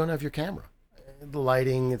 how come you don't have your camera? The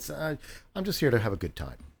lighting, I'm just here to have a good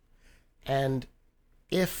time. And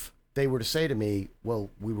if they were to say to me, well,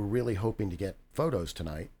 we were really hoping to get photos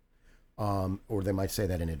tonight, or they might say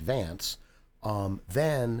that in advance,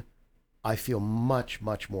 then I feel much,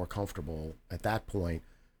 much more comfortable at that point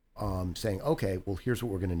saying, okay, well, here's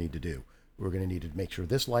what we're going to need to do. We're going to need to make sure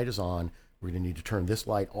this light is on. We're going to need to turn this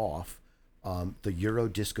light off. The Euro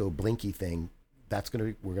Disco blinky thing,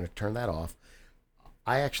 we're going to turn that off.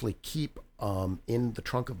 I actually keep in the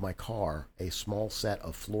trunk of my car a small set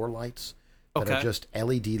of floor lights that are just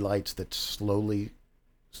LED lights that slowly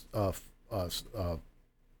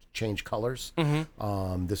change colors.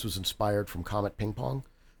 Mm-hmm. This was inspired from Comet Ping Pong.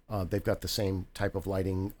 They've got the same type of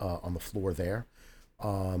lighting on the floor there.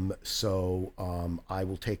 So I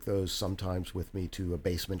will take those sometimes with me to a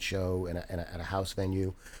basement show and at a house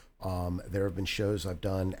venue. There have been shows I've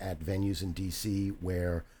done at venues in DC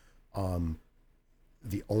where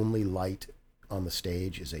the only light on the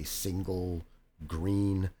stage is a single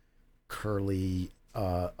green, curly,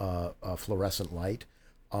 fluorescent light.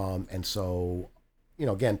 And so,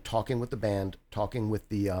 again, talking with the band, talking with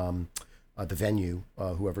the venue,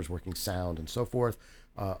 whoever's working sound and so forth,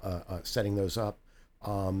 setting those up.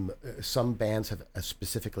 Some bands have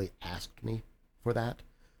specifically asked me for that.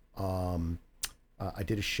 I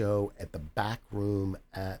did a show at the back room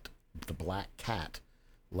at the Black Cat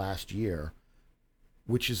last year,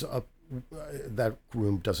 which is that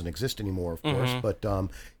room doesn't exist anymore, of course, but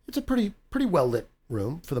it's a pretty well lit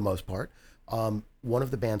room for the most part. One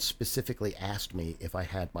of the bands specifically asked me if I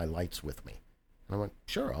had my lights with me, and I went,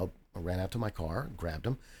 sure. I ran out to my car, grabbed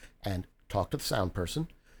them, and talked to the sound person,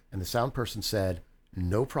 and the sound person said,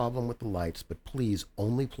 no problem with the lights, but please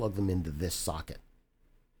only plug them into this socket,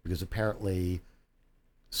 because apparently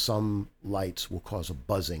some lights will cause a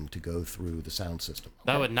buzzing to go through the sound system.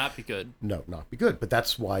 That would not be good. No, not be good, but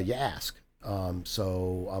that's why you ask.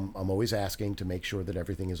 So I'm always asking to make sure that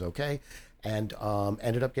everything is okay, and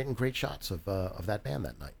ended up getting great shots of that band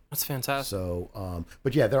that night. That's fantastic. So,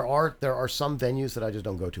 but yeah, there are some venues that I just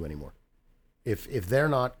don't go to anymore. If they're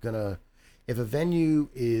not gonna, if a venue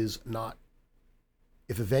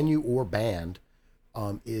or band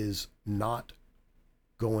is not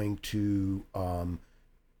going to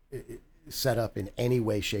set up in any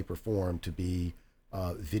way, shape, or form to be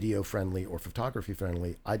video friendly or photography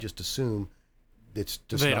friendly, I just assume it's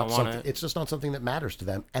just not something. It's just not something that matters to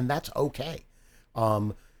them, and that's okay.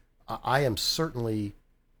 I am certainly,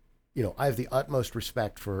 I have the utmost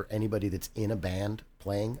respect for anybody that's in a band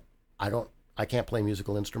playing. I can't play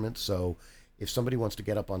musical instruments, so if somebody wants to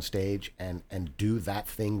get up on stage and do that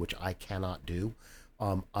thing which I cannot do,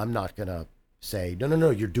 I'm not gonna say no,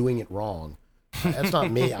 you're doing it wrong. That's not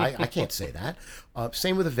me. I can't say that.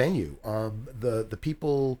 Same with a venue. The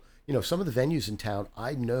people, some of the venues in town,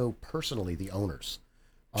 I know personally the owners.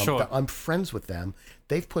 Sure. I'm friends with them.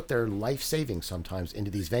 They've put their life savings sometimes into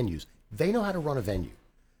these venues. They know how to run a venue.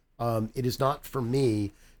 It is not for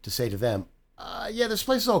me to say to them, yeah, this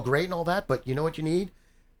place is all great and all that, but you know what you need?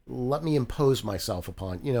 Let me impose myself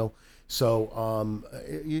upon, So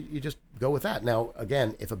you just go with that. Now,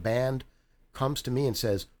 again, if a band comes to me and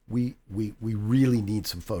says, we really need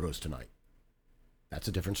some photos tonight, that's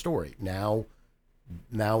a different story. Now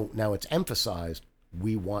it's emphasized,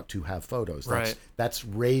 we want to have photos. That's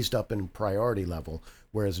raised up in priority level,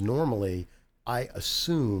 whereas normally I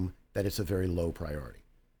assume that it's a very low priority.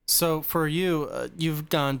 So for you, you've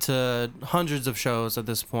gone to hundreds of shows at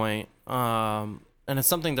this point, and it's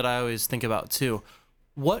something that I always think about too.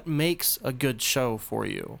 What makes a good show for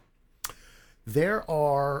you? There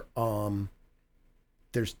are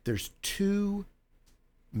there's two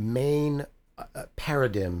main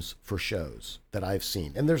paradigms for shows that I've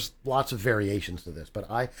seen, and there's lots of variations to this, but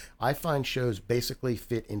I find shows basically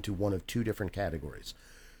fit into one of two different categories.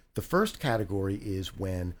 The first category is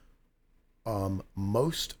when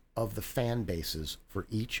most of the fan bases for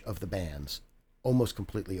each of the bands almost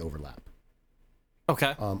completely overlap.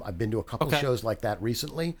 Okay. I've been to a couple shows like that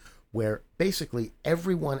recently where basically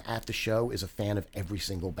everyone at the show is a fan of every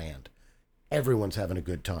single band. Everyone's having a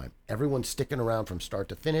good time. Everyone's sticking around from start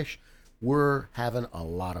to finish. We're having a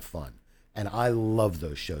lot of fun. And I love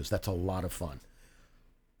those shows. That's a lot of fun.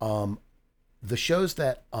 The shows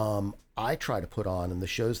that I try to put on, and the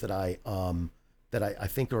shows that I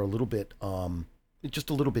think are a little bit just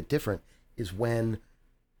a little bit different, is when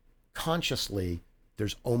consciously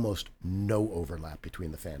there's almost no overlap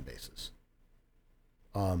between the fan bases.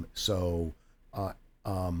 Now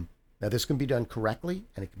this can be done correctly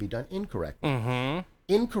and it can be done incorrectly. Mm-hmm.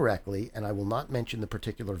 Incorrectly, and I will not mention the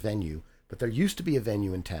particular venue, but there used to be a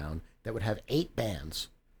venue in town that would have 8 bands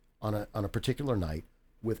on a particular night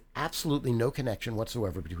with absolutely no connection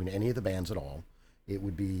whatsoever between any of the bands at all. It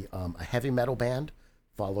would be a heavy metal band,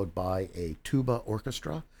 followed by a tuba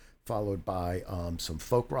orchestra, followed by some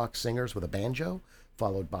folk rock singers with a banjo,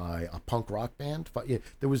 followed by a punk rock band.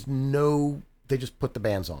 There was no, they just put the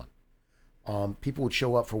bands on. People would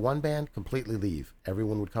show up for one band, completely leave.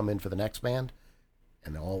 Everyone would come in for the next band,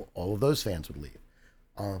 and all of those fans would leave.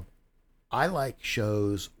 I like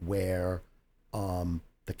shows where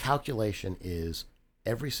the calculation is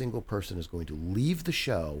every single person is going to leave the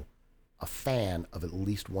show a fan of at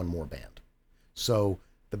least one more band. So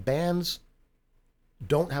the bands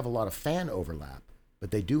don't have a lot of fan overlap, but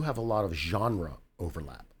they do have a lot of genre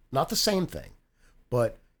overlap. Not the same thing,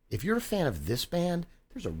 but if you're a fan of this band,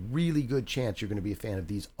 there's a really good chance you're going to be a fan of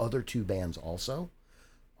these other 2 bands also.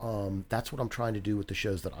 That's what I'm trying to do with the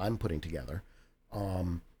shows that I'm putting together.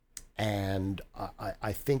 And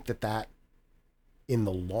I think that in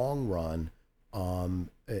the long run,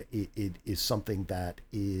 it is something that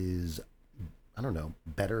is, I don't know,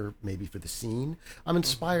 better maybe for the scene. I'm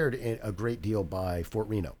inspired a great deal by Fort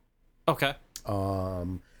Reno. Okay.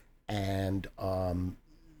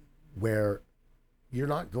 Where you're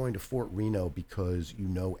not going to Fort Reno because you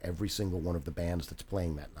know every single one of the bands that's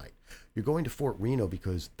playing that night. You're going to Fort Reno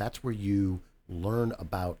because that's where you learn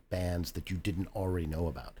about bands that you didn't already know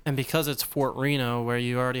about. And because it's Fort Reno, where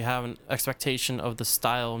you already have an expectation of the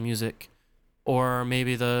style of music, or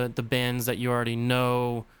maybe the bands that you already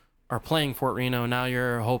know are playing Fort Reno, now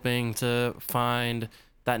you're hoping to find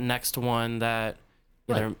that next one that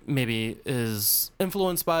either maybe is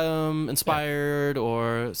influenced by them, inspired,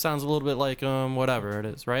 or sounds a little bit like them, whatever it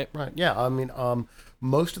is, right? Right. Yeah. I mean,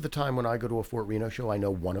 most of the time when I go to a Fort Reno show, I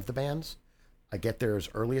know one of the bands. I get there as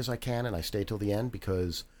early as I can and I stay till the end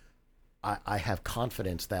because I have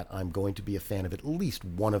confidence that I'm going to be a fan of at least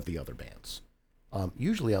one of the other bands.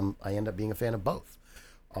 Usually I end up being a fan of both.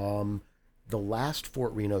 The last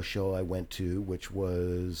Fort Reno show I went to, which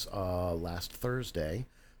was last Thursday,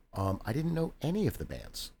 I didn't know any of the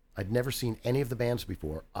bands. I'd never seen any of the bands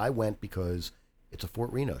before. I went because it's a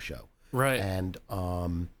Fort Reno show. Right. And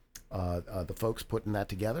the folks putting that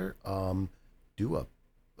together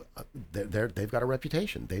they've got a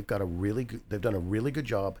reputation. They've done a really good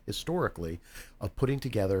job historically of putting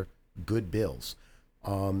together good bills.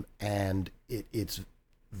 And it's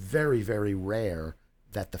very, very rare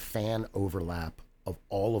that the fan overlap of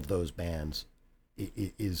all of those bands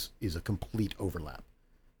is a complete overlap.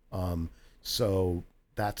 So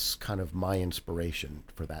that's kind of my inspiration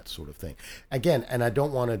for that sort of thing. Again, and I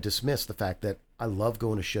don't want to dismiss the fact that I love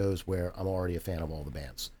going to shows where I'm already a fan of all the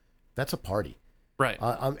bands. That's a party. Right.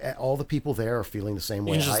 All the people there are feeling the same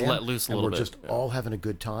way You can just I am. let loose a little bit. We're just all having a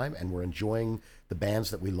good time and we're enjoying the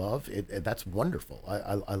bands that we love. That's wonderful.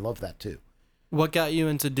 I love that too. What got you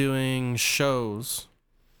into doing shows?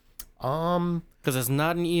 Because it's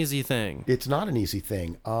not an easy thing. It's not an easy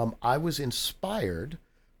thing. I was inspired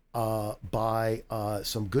by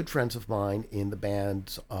some good friends of mine in the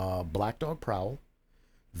bands Black Dog Prowl,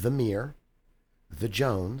 The Mere, The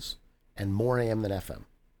Jones, and More AM Than FM.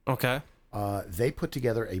 Okay. They put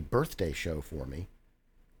together a birthday show for me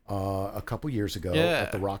a couple years ago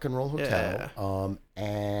at the Rock and Roll Hotel. Yeah.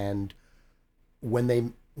 And when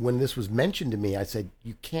this was mentioned to me, I said,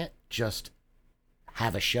 you can't just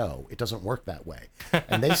have a show. It doesn't work that way.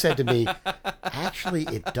 And they said to me, actually,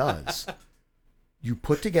 it does. You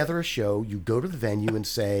put together a show, you go to the venue and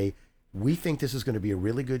say, we think this is going to be a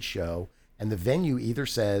really good show. And the venue either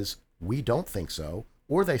says, we don't think so,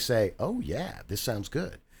 or they say, oh, yeah, this sounds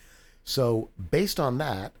good. So based on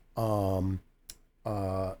that,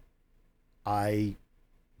 I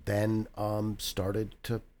then started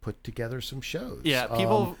to put together some shows. Yeah,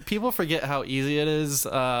 people forget how easy it is.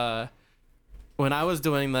 When I was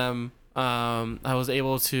doing them, I was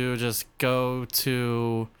able to just go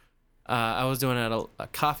to I was doing it at a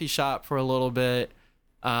coffee shop for a little bit.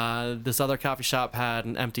 This other coffee shop had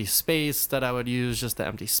an empty space that I would use, just the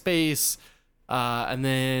empty space. And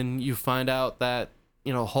then you find out that,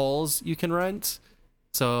 halls you can rent.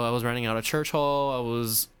 So I was renting out a church hall. I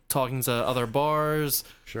was talking to other bars.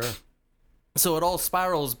 Sure. So it all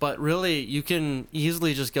spirals, but really you can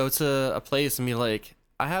easily just go to a place and be like,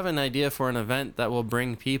 I have an idea for an event that will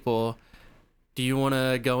bring people. Do you want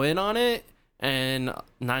to go in on it? And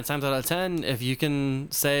 9 times out of 10, if you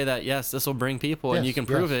can say that, yes, this will bring people and you can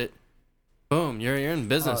prove it, boom, you're in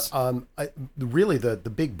business. Really, the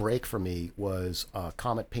big break for me was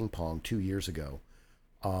Comet Ping Pong 2 years ago.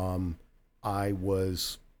 I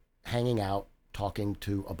was hanging out, talking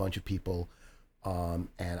to a bunch of people,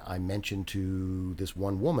 and I mentioned to this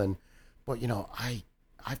one woman, well,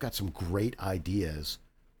 I've got some great ideas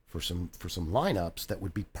for some lineups that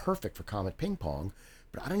would be perfect for Comet Ping Pong,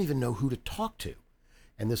 but I don't even know who to talk to.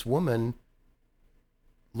 And this woman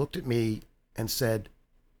looked at me and said,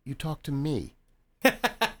 "You talk to me."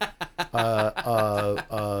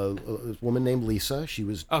 A woman named Lisa. She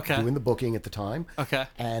was doing the booking at the time. Okay.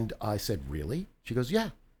 And I said, "Really?" She goes, "Yeah."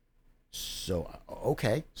 So,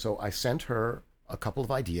 okay. So I sent her a couple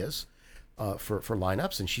of ideas for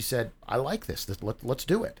lineups, and she said, "I like this. Let's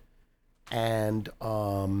do it." And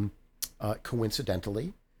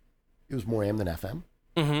coincidentally, it was more AM than FM.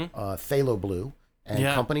 Mm-hmm. Phthalo Blue and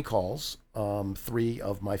Company Calls, 3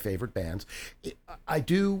 of my favorite bands. I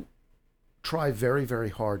do try very, very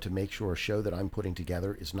hard to make sure a show that I'm putting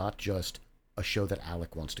together is not just a show that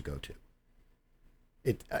Alec wants to go to.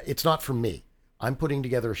 It's not for me. I'm putting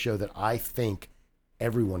together a show that I think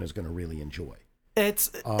everyone is going to really enjoy. It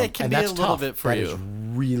can be a little tough. bit for that you. That is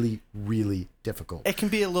really, really difficult. It can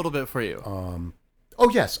be a little bit for you. Oh,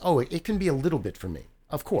 yes. Oh, it can be a little bit for me.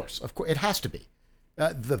 Of course. It has to be.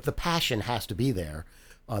 The passion has to be there.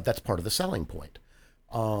 That's part of the selling point.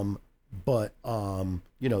 But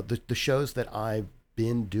the shows that I've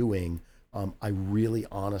been doing, I really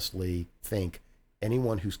honestly think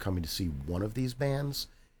anyone who's coming to see one of these bands,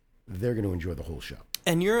 they're going to enjoy the whole show.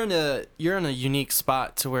 And you're in a unique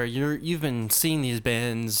spot to where you've been seeing these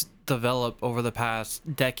bands develop over the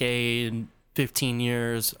past decade, 15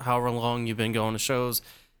 years, however long you've been going to shows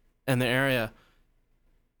in the area.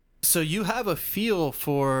 So you have a feel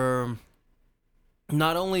for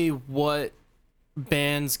not only what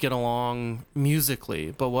bands get along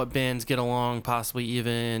musically, but what bands get along possibly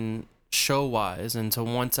even show-wise, and to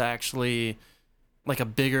want to actually like a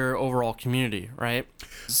bigger overall community, right?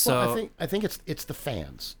 So well, I think it's the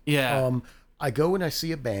fans. Yeah. I go and I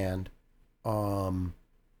see a band, and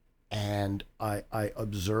I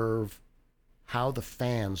observe how the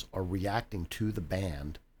fans are reacting to the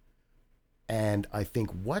band, and I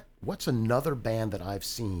think what's another band that I've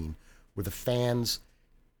seen where the fans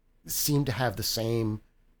seem to have the same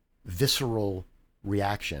visceral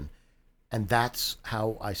reaction, and that's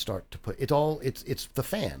how I start to put it all. It's the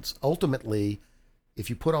fans ultimately. If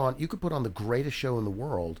you could put on the greatest show in the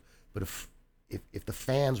world, but if the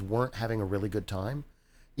fans weren't having a really good time,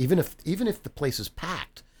 even if the place is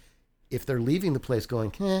packed, if they're leaving the place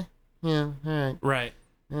going, yeah, all right,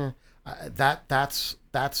 that's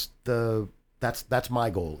my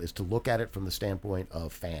goal, is to look at it from the standpoint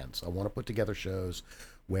of fans. I want to put together shows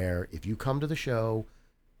where if you come to the show,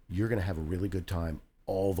 you're going to have a really good time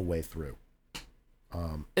all the way through.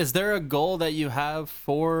 Is there a goal that you have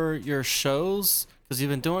for your shows? Because you've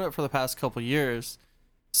been doing it for the past couple years.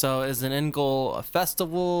 So is an end goal a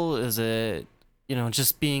festival? Is it,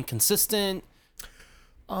 just being consistent?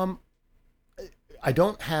 I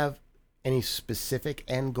don't have any specific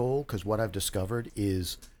end goal, because what I've discovered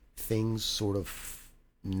is things sort of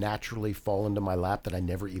naturally fall into my lap that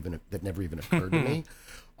never even occurred to me.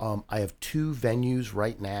 I have 2 venues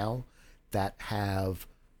right now that have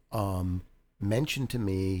mentioned to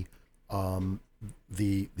me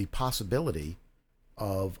the possibility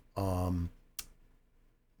of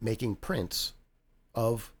making prints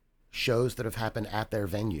of shows that have happened at their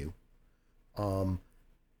venue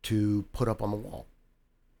to put up on the wall.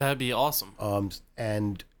 That'd be awesome.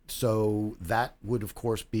 And so that would, of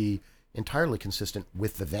course, be entirely consistent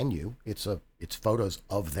with the venue. It's photos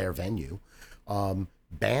of their venue.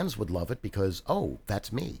 Bands would love it because,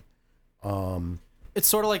 that's me. It's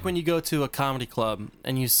sort of like when you go to a comedy club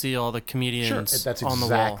and you see all the comedians on the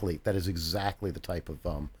wall. That is exactly the type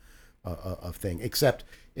of thing. Except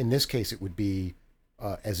in this case, it would be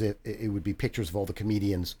it would be pictures of all the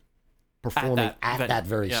comedians performing at that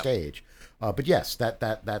very stage. But yes,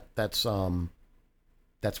 that's one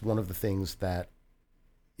of the things that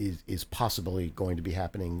is possibly going to be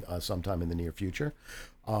happening sometime in the near future.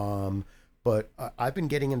 But I've been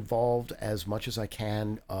getting involved as much as I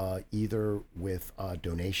can, either with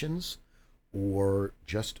donations or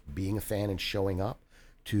just being a fan and showing up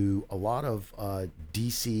to a lot of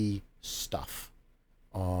DC stuff.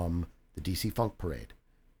 The DC Funk Parade,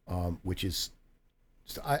 which is,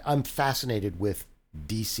 I'm fascinated with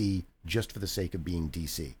DC just for the sake of being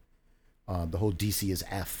DC. The whole DC is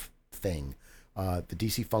F thing. The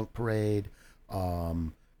DC Funk Parade,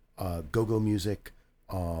 go-go music,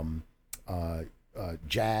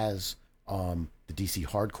 jazz, the DC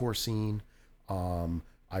hardcore scene.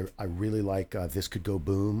 I really like This Could Go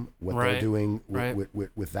Boom, what they're doing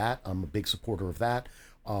with that. I'm a big supporter of that.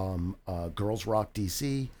 Girls Rock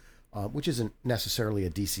DC, which isn't necessarily a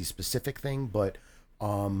DC specific thing, but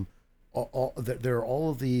there are all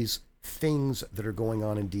of these things that are going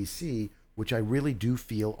on in DC, which I really do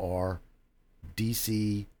feel are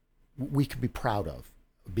DC, we can be proud of.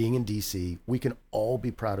 Being in DC, we can all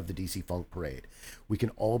be proud of the DC Funk Parade. We can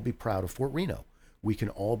all be proud of Fort Reno. We can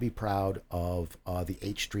all be proud of the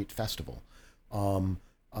H Street Festival, the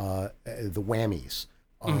Whammies.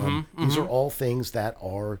 These are all things that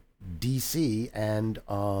are DC, and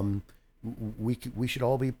we should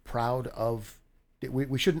all be proud of.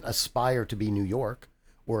 We shouldn't aspire to be New York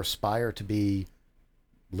or aspire to be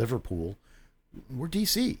Liverpool. We're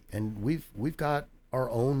DC, and we've got our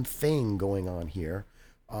own thing going on here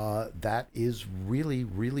that is really,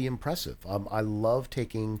 really impressive. I love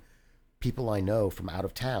taking people I know from out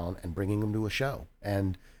of town and bringing them to a show,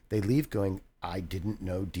 and they leave going, I didn't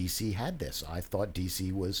know DC had this. I thought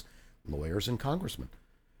DC was lawyers and congressmen.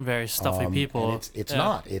 Very stuffy people. And it's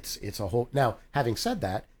not. It's a whole. Now, having said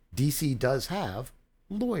that, DC does have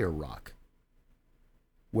lawyer rock,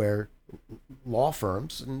 where law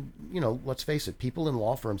firms, and let's face it, people in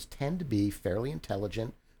law firms tend to be fairly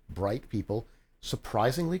intelligent, bright people,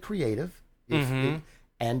 surprisingly creative,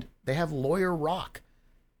 and they have lawyer rock,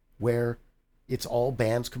 where it's all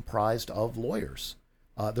bands comprised of lawyers.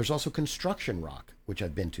 There's also construction rock, which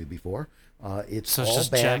I've been to before. It's so it's all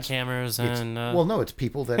just bands, jackhammers and well, no, it's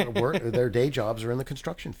people that work. Their day jobs are in the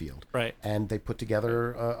construction field, right? And they put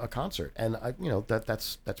together a concert, and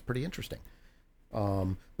that's pretty interesting.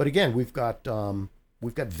 But again, we've got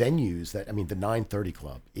venues that, the 930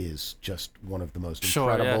 Club is just one of the most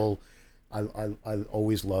incredible. I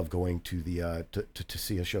always love going to the to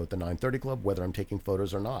see a show at the 930 Club, whether I'm taking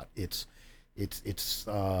photos or not. It's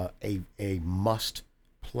a must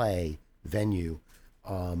play venue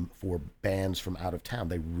for bands from out of town.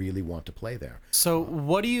 They really want to play there. So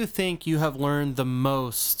what do you think you have learned the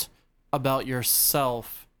most about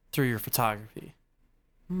yourself through your photography?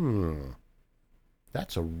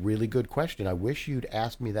 That's a really good question. I wish you'd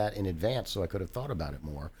asked me that in advance so I could have thought about it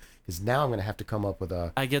more. Because now I'm going to have to come up with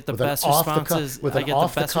a. I get the best responses. I get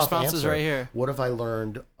the best responses right here. What have I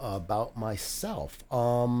learned about myself?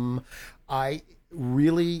 I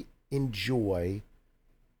really enjoy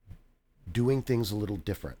doing things a little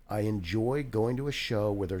different. I enjoy going to a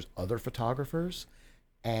show where there's other photographers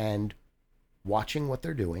and watching what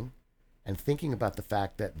they're doing and thinking about the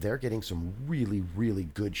fact that they're getting some really, really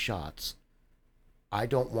good shots. I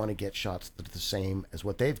don't want to get shots that are the same as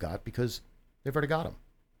what they've got because they've already got them.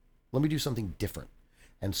 Let me do something different.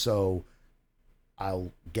 And so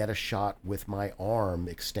I'll get a shot with my arm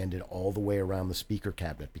extended all the way around the speaker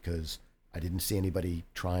cabinet because I didn't see anybody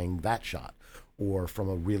trying that shot, or from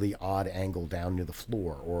a really odd angle down near the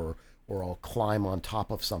floor, or I'll climb on top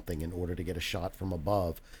of something in order to get a shot from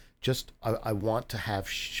above. Just, I want to have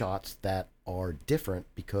shots that are different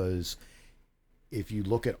because if you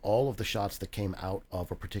look at all of the shots that came out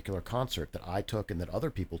of a particular concert that I took and that other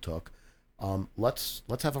people took, let's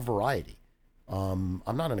have a variety. I'm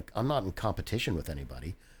not in competition with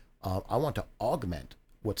anybody. I want to augment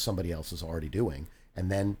what somebody else is already doing, and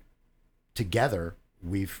then together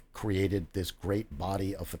we've created this great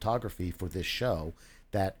body of photography for this show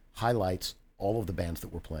that highlights all of the bands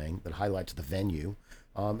that we're playing, that highlights the venue,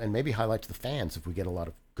 and maybe highlights the fans if we get a lot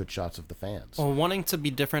of good shots of the fans. Well, wanting to be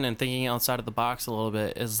different and thinking outside of the box a little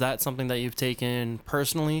bit, is that something that you've taken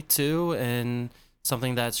personally too, and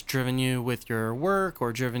something that's driven you with your work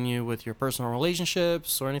or driven you with your personal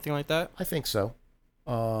relationships or anything like that? I think so.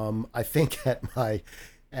 I think at my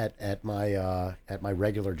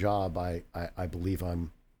regular job, I believe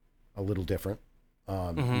I'm a little different.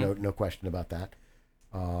 No question about that.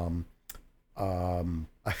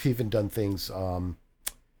 I've even done things.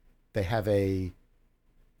 They have an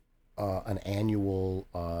annual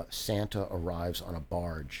Santa arrives on a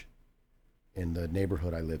barge in the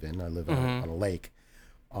neighborhood I live in. I live on a lake.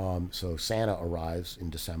 So Santa arrives in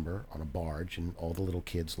December on a barge, and all the little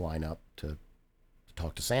kids line up to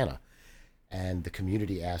talk to Santa. And the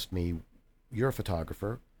community asked me, you're a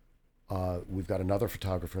photographer. We've got another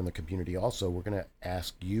photographer in the community also. We're going to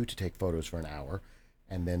ask you to take photos for an hour,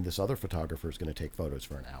 and then this other photographer is going to take photos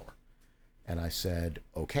for an hour. And I said,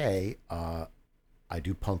 okay, I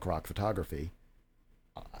do punk rock photography.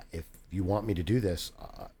 If you want me to do this,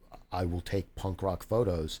 I will take punk rock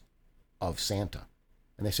photos of Santa.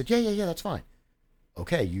 And they said, yeah, that's fine.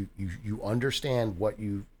 Okay, you understand what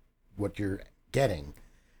you're getting.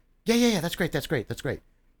 Yeah, that's great.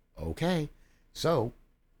 Okay, so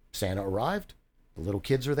Santa arrived. The little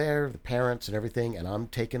kids are there, the parents and everything, and I'm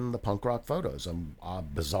taking the punk rock photos.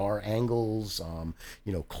 Bizarre angles,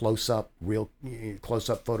 real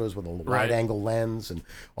close-up photos with a wide-angle lens and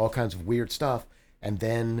all kinds of weird stuff. And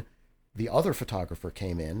then the other photographer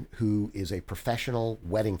came in, who is a professional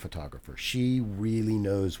wedding photographer. She really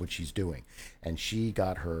knows what she's doing. And she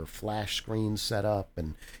got her flash screen set up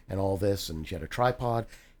and all this, and she had a tripod.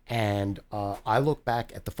 And I look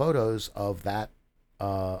back at the photos of that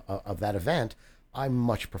event. I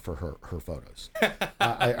much prefer her photos.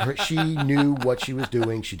 She knew what she was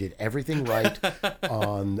doing. She did everything right.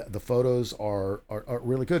 The photos are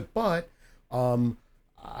really good, but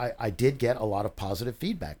I did get a lot of positive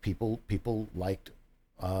feedback. People liked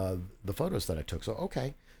the photos that I took. So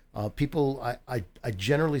okay, I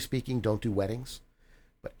generally speaking don't do weddings,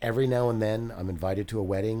 but every now and then I'm invited to a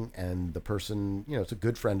wedding, and the person, it's a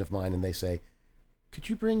good friend of mine, and they say, could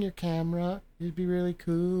you bring your camera? It'd be really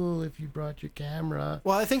cool if you brought your camera.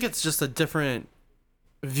 Well, I think it's just a different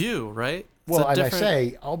view, right? I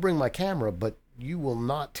say, I'll bring my camera, but you will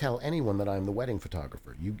not tell anyone that I'm the wedding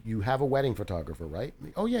photographer. You have a wedding photographer, right?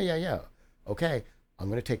 Oh, yeah. Okay, I'm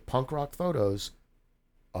going to take punk rock photos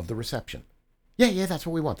of the reception. Yeah, that's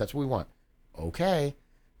what we want. Okay,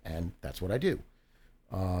 and that's what I do.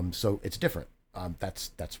 So it's different.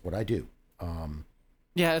 That's what I do.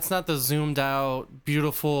 Yeah, it's not the zoomed out,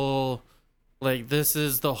 beautiful, like this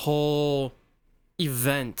is the whole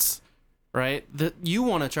event, right? You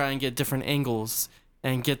want to try and get different angles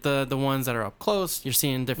and get the ones that are up close. You're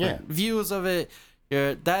seeing different views of it.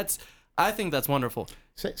 I think that's wonderful.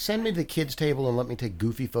 Send me to the kids' table and let me take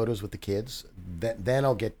goofy photos with the kids. Then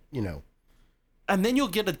I'll get, And then you'll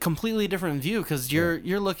get a completely different view, because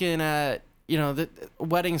you're looking at, the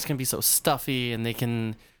weddings can be so stuffy, and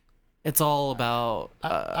it's all about.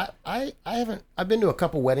 I've been to a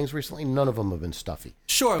couple weddings recently. None of them have been stuffy.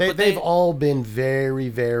 Sure, but they've all been very,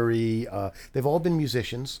 very. They've all been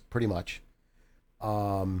musicians, pretty much.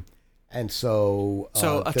 And so.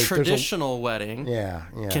 So a traditional wedding. Yeah.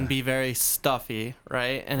 Can be very stuffy,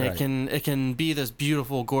 right? And it can be this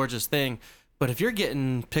beautiful, gorgeous thing. But if you're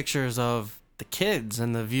getting pictures of the kids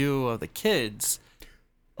and the view of the kids,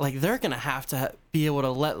 like, they're going to have to be able to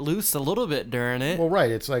let loose a little bit during it. Well, right.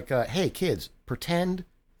 It's like, hey, kids, pretend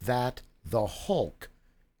that the Hulk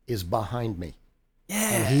is behind me.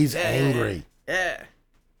 Yeah. And he's angry. Yeah.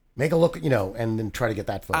 Make a look, and then try to get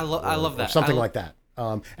that photo. I love that. Or something like that.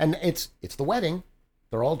 And it's the wedding.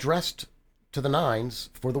 They're all dressed to the nines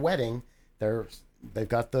for the wedding. They've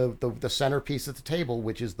got the centerpiece at the table,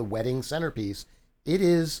 which is the wedding centerpiece. It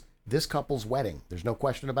is this couple's wedding. There's no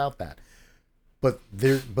question about that. But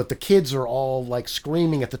the kids are all like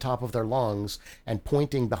screaming at the top of their lungs and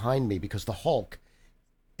pointing behind me because the Hulk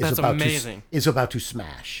is about to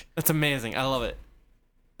smash. That's amazing. I love it.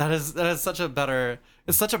 That is such a better.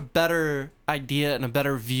 It's such a better idea and a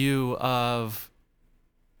better view of.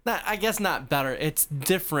 Not better. It's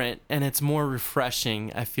different and it's more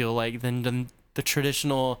refreshing, I feel like, than the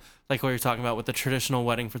traditional, like what you're talking about with the traditional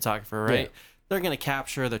wedding photographer, right? Yeah. They're gonna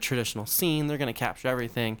capture the traditional scene. They're gonna capture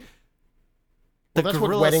everything. Well, that's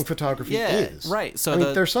what wedding photography is. Right.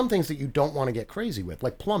 So there's some things that you don't want to get crazy with,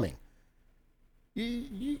 like plumbing.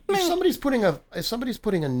 If somebody's putting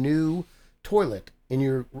a new toilet in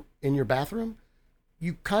your bathroom,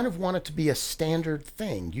 you kind of want it to be a standard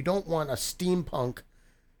thing. You don't want a steampunk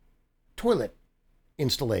toilet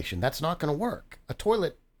installation. That's not going to work. A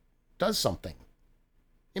toilet does something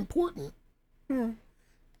important.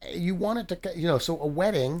 You want it to, so a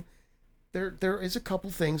wedding. There is a couple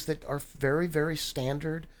things that are very, very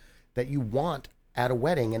standard that you want at a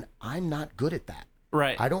wedding, and I'm not good at that.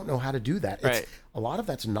 Right. I don't know how to do that. Right. A lot of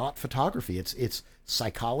that's not photography. It's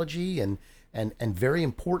psychology and very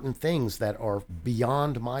important things that are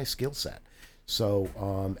beyond my skill set. So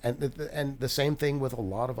and the same thing with a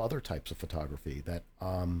lot of other types of photography that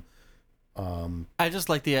I just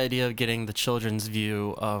like the idea of getting the children's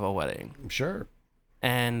view of a wedding. Sure.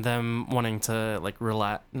 And them wanting to like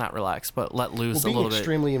not relax, but let loose a little bit. Being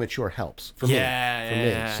extremely immature helps for me.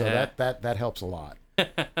 So that helps a lot.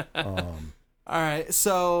 All right.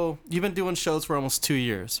 So you've been doing shows for almost 2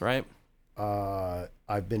 years, right?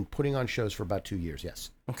 I've been putting on shows for about 2 years.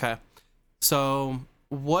 Yes. Okay. So,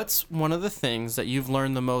 what's one of the things that you've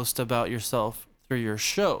learned the most about yourself through your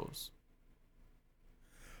shows?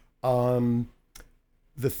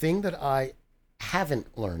 The thing that I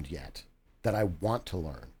haven't learned yet, that I want to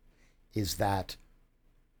learn, is that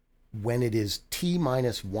when it is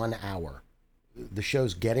T-1 hour, the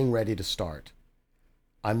show's getting ready to start,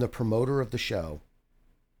 I'm the promoter of the show.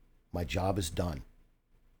 My job is done.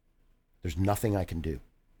 There's nothing I can do.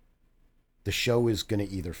 The show is going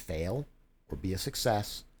to either fail or be a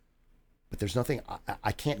success, but there's nothing,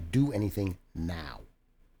 I can't do anything now.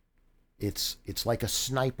 It's like a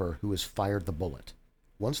sniper who has fired the bullet.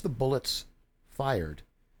 Once the bullet's fired,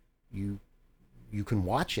 you can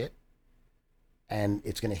watch it, and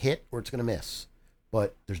it's going to hit or it's going to miss,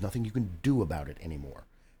 but there's nothing you can do about it anymore.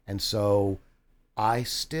 And so I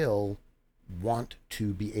still want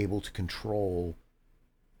to be able to control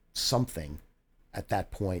something at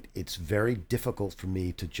that point. It's very difficult for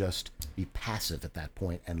me to just be passive at that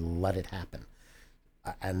point and let it happen.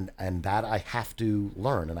 And that I have to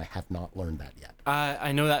learn, and I have not learned that yet.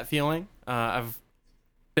 I know that feeling. I've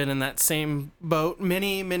been in that same boat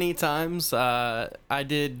many, many times. I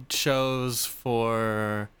did shows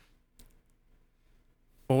for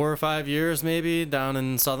 4 or 5 years maybe down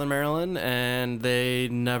in Southern Maryland, and they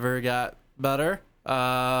never got better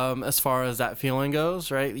as far as that feeling goes,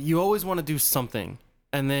 right? You always want to do something,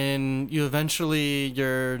 and then you're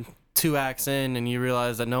 2 acts in and you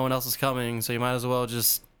realize that no one else is coming, so you might as well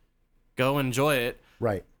just go enjoy it.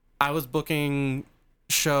 Right. I was booking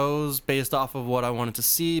shows based off of what I wanted to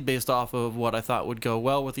see, based off of what I thought would go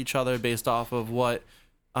well with each other, based off of what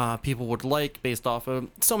people would like, based off of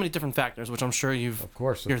so many different factors, which I'm sure you're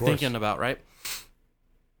thinking about, right?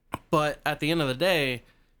 But at the end of the day,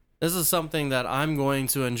 this is something that I'm going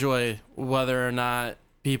to enjoy whether or not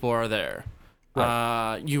people are there.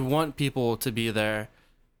 Right. You want people to be there,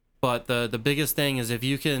 but the biggest thing is if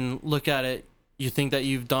you can look at it, you think that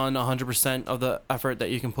you've done 100% of the effort that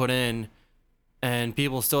you can put in, and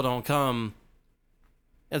people still don't come,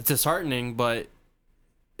 it's disheartening, but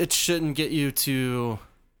it shouldn't get you to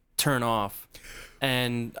turn off.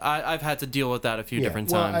 And I've had to deal with that a few different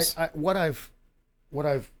times.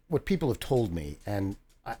 What people have told me, and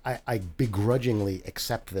I begrudgingly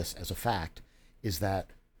accept this as a fact, is that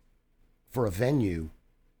for a venue,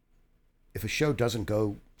 if a show doesn't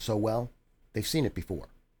go so well, they've seen it before.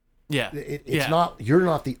 Yeah. It's not, you're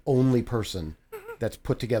not the only person that's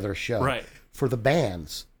put together a show. Right. For the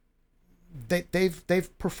bands,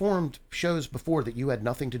 they've performed shows before that you had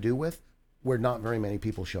nothing to do with, where not very many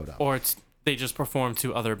people showed up. Or they just performed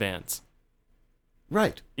to other bands.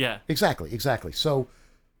 Right. Yeah. Exactly. So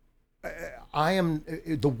I am,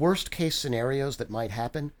 the worst case scenarios that might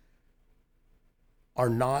happen are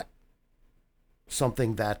not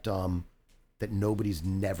something that that nobody's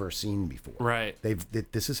never seen before. Right.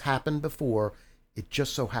 This has happened before. It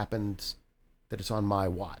just so happens that it's on my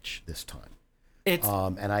watch this time.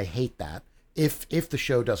 And I hate that if the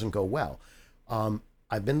show doesn't go well.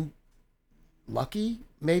 I've been lucky,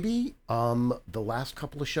 maybe. The last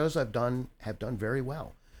couple of shows I've done have done very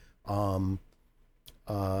well.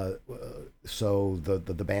 So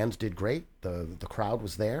the bands did great. The crowd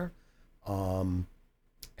was there. And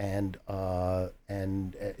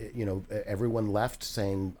everyone left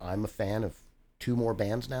saying, I'm a fan of 2 more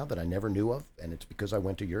bands now that I never knew of, and it's because I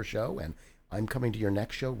went to your show, and I'm coming to your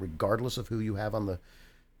next show regardless of who you have on the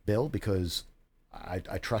bill, because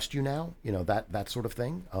I trust you now, that sort of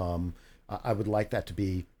thing. I would like that to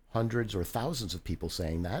be hundreds or thousands of people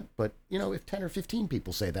saying that, but if 10 or 15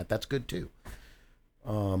 people say that, that's good too.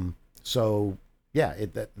 So yeah,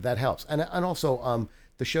 that helps. And also,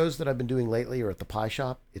 the shows that I've been doing lately are at the Pie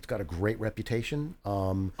Shop. It's got a great reputation.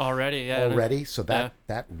 Already. So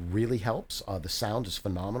that really helps. The sound is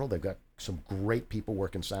phenomenal. They've got some great people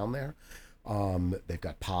working sound there. They've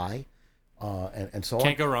got pie, and so on.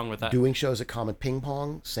 Can't go wrong with that. Doing shows at Comet Ping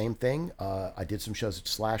Pong, same thing. I did some shows at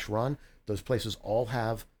Slash Run. Those places all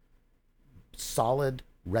have solid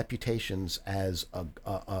reputations as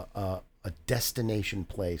a destination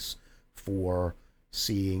place for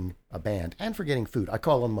seeing a band and for getting food. I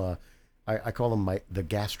call them the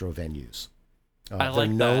gastro venues. They're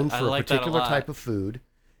known for a particular type of food,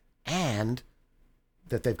 and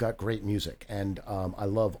that they've got great music. And I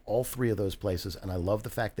love all 3 of those places, and I love the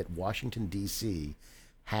fact that Washington, D.C.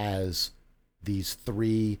 has these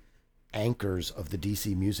 3 anchors of the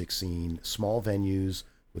D.C. music scene, small venues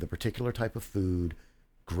with a particular type of food,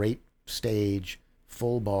 great stage,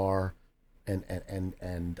 full bar, and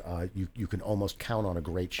you can almost count on a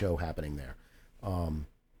great show happening there.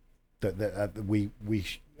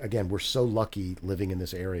 Again, we're so lucky living in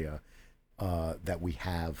this area that we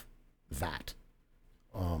have that.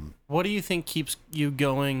 What do you think keeps you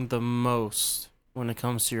going the most when it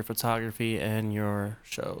comes to your photography and your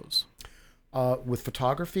shows? With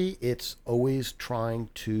photography, it's always trying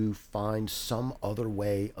to find some other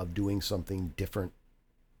way of doing something different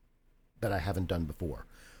that I haven't done before.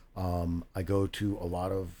 I go to a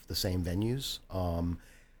lot of the same venues.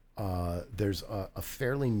 There's a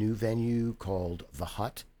fairly new venue called The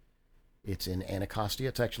Hut. It's in Anacostia.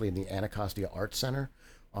 It's actually in the Anacostia Arts Center.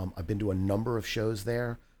 I've been to a number of shows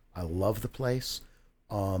there. I love the place.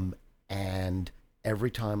 And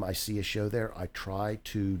every time I see a show there, I try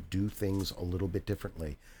to do things a little bit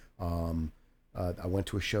differently. I went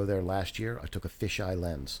to a show there last year. I took a fisheye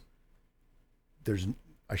lens.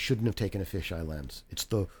 I shouldn't have taken a fisheye lens. It's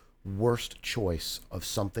the worst choice of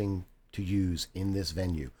something to use in this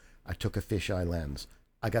venue. I took a fisheye lens.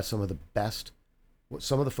 I got some of the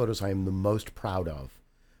photos I am the most proud of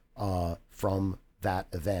from that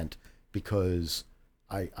event, because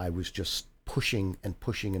I was just pushing and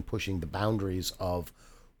pushing and pushing the boundaries of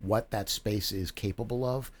what that space is capable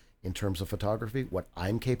of in terms of photography, what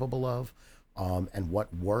I'm capable of, and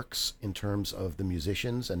what works in terms of the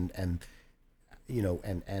musicians and you know,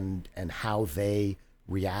 and how they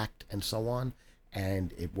react and so on.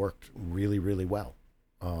 And it worked really, really well.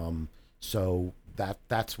 So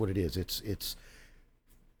that's what it is. It's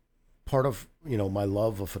part of, you know, my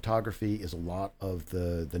love of photography is a lot of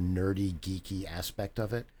the nerdy, geeky aspect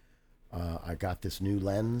of it. I got this new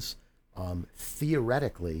lens.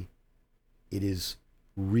 Theoretically, it is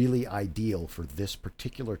really ideal for this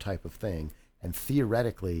particular type of thing. And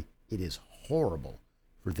theoretically, it is horrible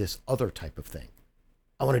for this other type of thing.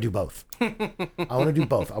 I want to do both. I want to do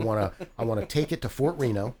both. I want to take it to Fort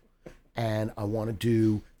Reno, and I want to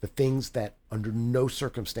do the things that under no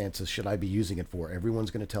circumstances should I be using it for.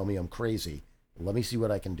 Everyone's going to tell me I'm crazy. Let me see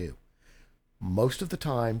what I can do. Most of the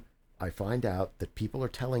time, I find out that people are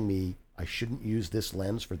telling me I shouldn't use this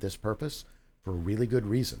lens for this purpose for a really good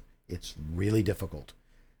reason. It's really difficult.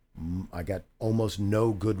 I got almost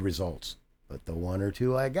no good results, but the one or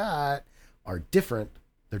two I got are different.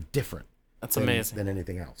 They're different. That's amazing. Than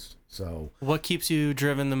anything else. So what keeps you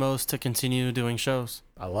driven the most to continue doing shows?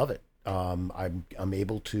 I love it. I'm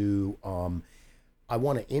able to, I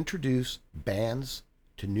want to introduce bands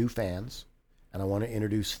to new fans, and I want to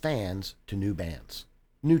introduce fans to new bands,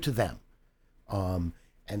 new to them.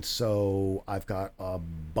 And so I've got a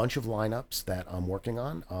bunch of lineups that I'm working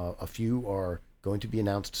on. A few are going to be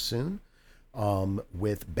announced soon,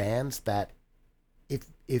 with bands that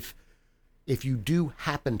if you do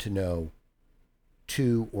happen to know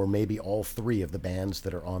two or maybe all three of the bands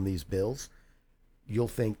that are on these bills, you'll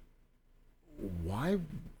think, why?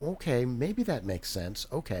 Okay, maybe that makes sense.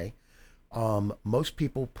 Okay. Most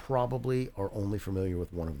people probably are only familiar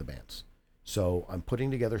with one of the bands. So I'm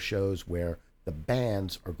putting together shows where the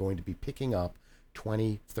bands are going to be picking up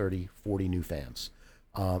 20, 30, 40 new fans.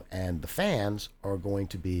 And the fans are going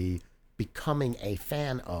to be becoming a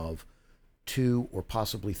fan of two or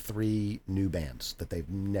possibly three new bands that they've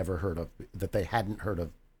never heard of, that they hadn't heard of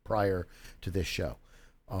prior to this show.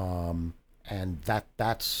 And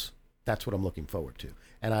that's what I'm looking forward to.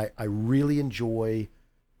 And I really enjoy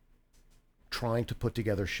trying to put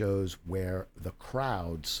together shows where the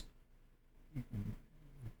crowds,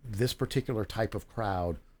 this particular type of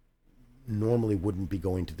crowd, normally wouldn't be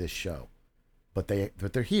going to this show, but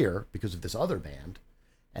they're here because of this other band,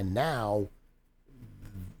 and now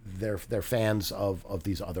they're fans of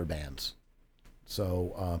these other bands.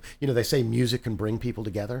 So you know, they say music can bring people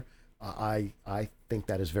together. I think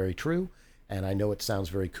that is very true, and I know it sounds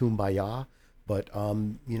very kumbaya, but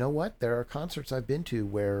you know what? There are concerts I've been to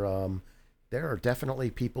where there are definitely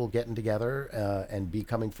people getting together and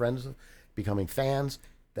becoming friends, becoming fans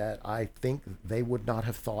that I think they would not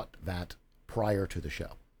have thought that prior to the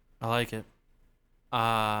show. I like it.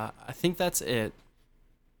 I think that's it.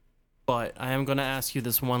 But I am going to ask you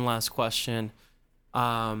this one last question.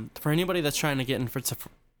 For anybody that's trying to get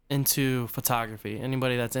into photography,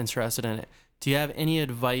 anybody that's interested in it, do you have any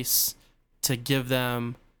advice to give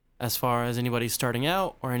them as far as anybody starting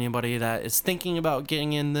out or anybody that is thinking about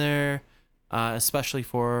getting in there, especially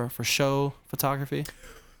for show photography?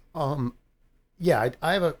 Yeah,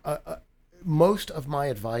 I have most of my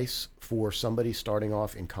advice for somebody starting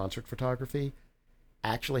off in concert photography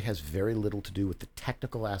actually has very little to do with the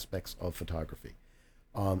technical aspects of photography.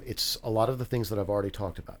 It's a lot of the things that I've already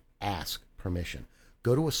talked about. Ask permission.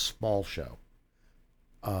 Go to a small show,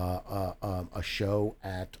 a show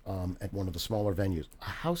at one of the smaller venues, a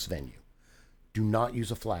house venue. Do not use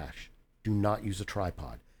a flash. Do not use a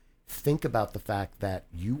tripod. think about the fact that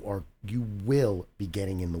you will be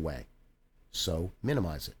getting in the way. So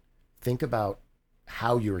minimize it. Think about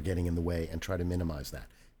how you're getting in the way and try to minimize that.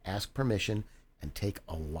 Ask permission and take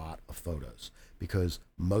a lot of photos, because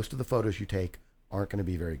most of the photos you take aren't going to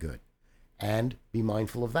be very good. And be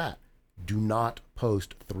mindful of that. Do not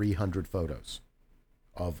post 300 photos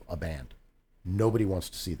of a band. Nobody wants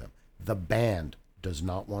to see them. The band does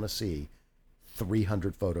not want to see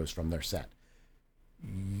 300 photos from their set.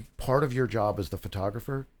 Part of your job as the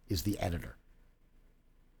photographer is the editor.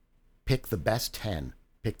 Pick the best 10,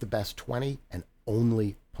 pick the best 20, and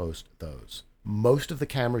only post those. Most of the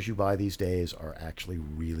cameras you buy these days are actually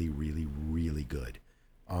really, really, really good.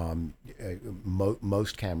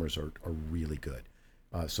 Most cameras are really good.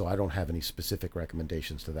 So I don't have any specific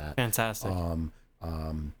recommendations to that. Fantastic.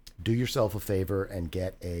 Do yourself a favor and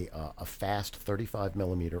get a fast 35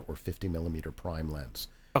 millimeter or 50 millimeter prime lens.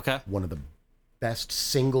 Okay. One of the best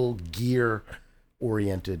single gear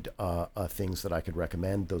oriented things that I could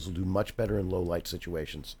recommend. Those will do much better in low light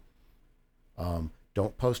situations.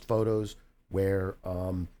 Don't post photos where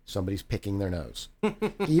somebody's picking their nose.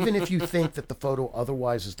 Even if you think that the photo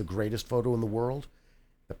otherwise is the greatest photo in the world,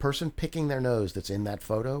 the person picking their nose that's in that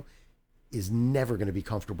photo is never going to be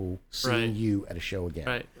comfortable seeing you at a show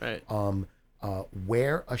again. Right.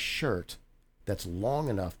 Wear a shirt that's long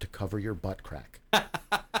enough to cover your butt crack.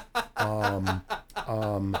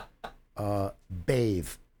 Bathe.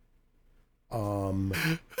 You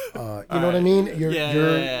know what I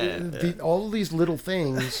mean? All of these little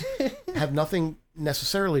things have nothing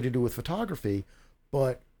necessarily to do with photography,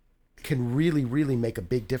 but can really, really make a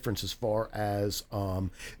big difference as far as,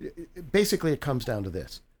 basically it comes down to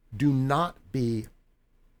this. Do not be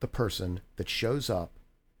the person that shows up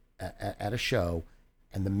at a show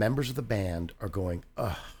and the members of the band are going,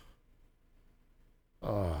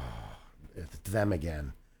 it's them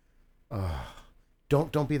again.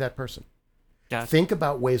 Don't be that person. Gotcha. Think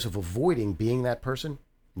about ways of avoiding being that person